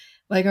or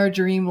like our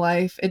dream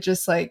life, it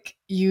just like,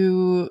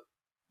 you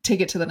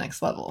take it to the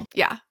next level.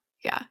 Yeah.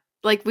 Yeah.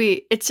 Like,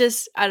 it's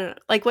just, I don't know,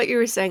 like what you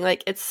were saying,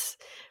 like, it's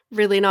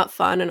really not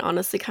fun and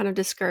honestly kind of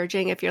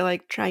discouraging if you're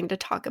like trying to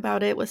talk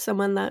about it with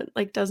someone that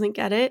like doesn't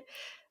get it.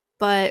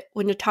 But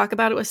when you talk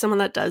about it with someone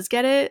that does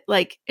get it,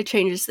 like, it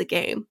changes the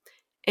game.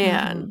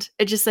 And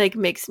it just like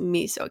makes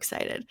me so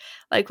excited.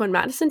 Like, when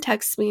Madison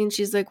texts me and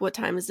she's like, "What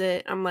time is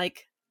it?" I'm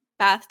like,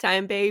 "Bath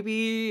time,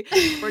 baby.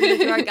 We're gonna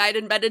do our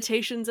guided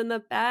meditations in the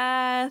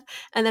bath."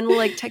 And then we'll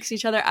like text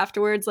each other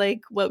afterwards,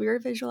 like what we were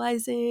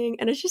visualizing.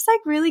 And it's just like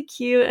really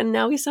cute. And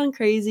now we sound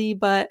crazy,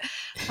 but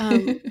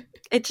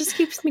it just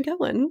keeps me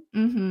going.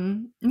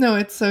 No,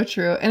 it's so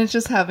true. And it's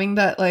just having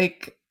that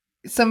like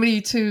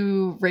somebody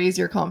to raise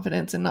your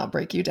confidence and not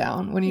break you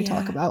down when you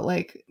talk about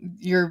like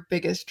your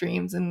biggest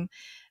dreams and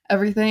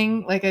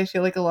everything. Like, I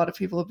feel like a lot of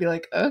people will be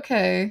like,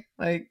 okay,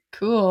 like,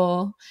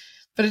 cool,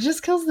 but it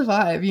just kills the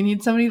vibe. You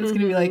need somebody that's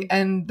gonna be like,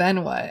 and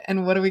then what,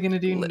 and what are we gonna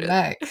do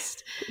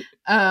next?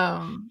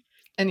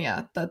 And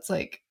yeah, that's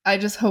like, I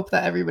just hope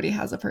that everybody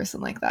has a person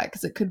like that,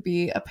 because it could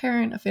be a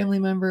parent, a family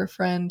member, a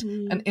friend,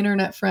 an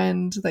internet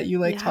friend that you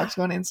like talk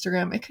to on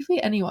Instagram. It could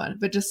be anyone,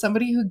 but just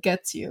somebody who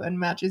gets you and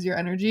matches your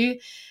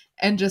energy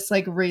and just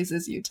like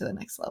raises you to the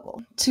next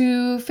level.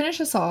 To finish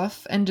us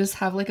off and just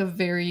have like a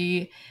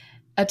very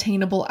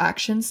attainable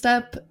action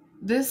step,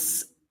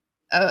 this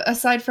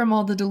aside from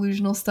all the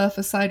delusional stuff,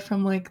 aside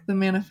from like the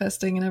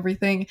manifesting and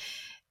everything,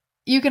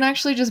 you can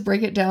actually just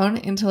break it down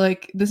into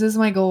like, this is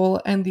my goal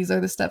and these are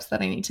the steps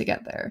that I need to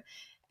get there.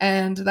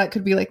 And that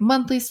could be like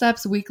monthly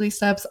steps, weekly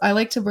steps. I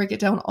like to break it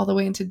down all the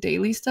way into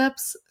daily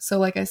steps. So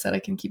like I said, I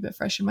can keep it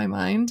fresh in my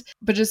mind.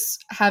 But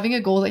just having a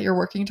goal that you're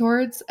working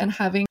towards and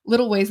having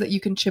little ways that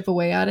you can chip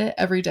away at it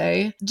every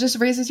day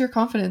just raises your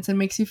confidence and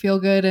makes you feel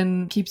good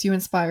and keeps you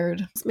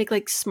inspired. Make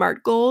like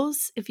SMART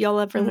goals, if y'all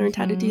ever learned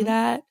how to do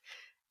that.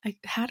 Like,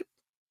 how to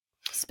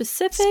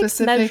specific,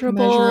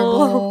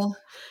 measurable.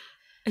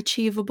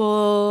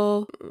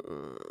 achievable.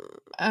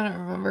 I don't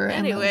remember.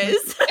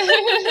 Anyways.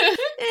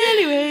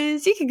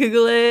 Anyways, you can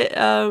Google it.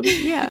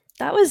 Yeah,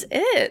 that was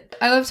it.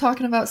 I love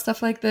talking about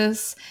stuff like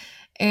this,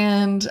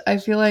 and I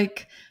feel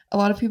like a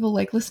lot of people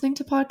like listening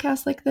to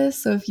podcasts like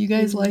this. So if you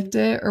guys liked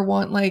it or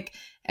want like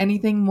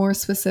anything more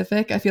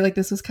specific, I feel like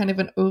this was kind of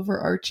an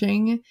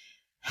overarching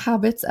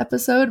habits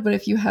episode. But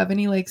if you have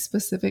any like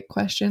specific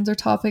questions or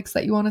topics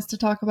that you want us to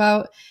talk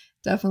about,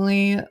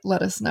 definitely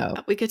let us know.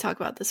 We could talk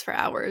about this for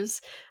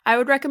hours. I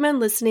would recommend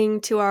listening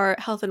to our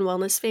health and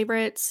wellness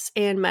favorites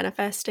and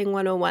manifesting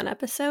 101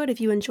 episode if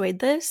you enjoyed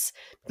this,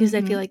 because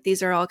I feel like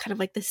these are all kind of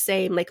like the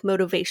same, like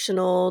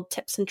motivational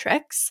tips and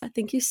tricks.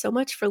 Thank you so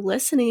much for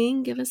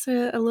listening. Give us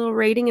a little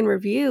rating and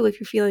review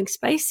if you're feeling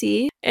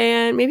spicy,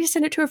 and maybe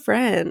send it to a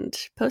friend.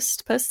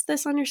 Post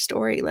this on your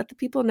story. Let the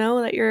people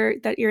know that you're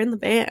in the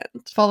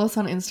band. Follow us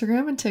on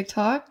Instagram and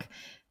TikTok.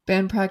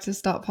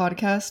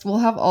 Bandpractice.podcast. We'll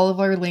have all of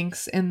our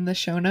links in the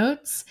show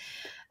notes.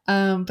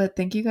 But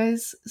thank you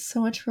guys so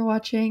much for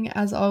watching.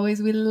 As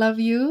always, we love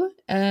you,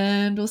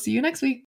 and we'll see you next week.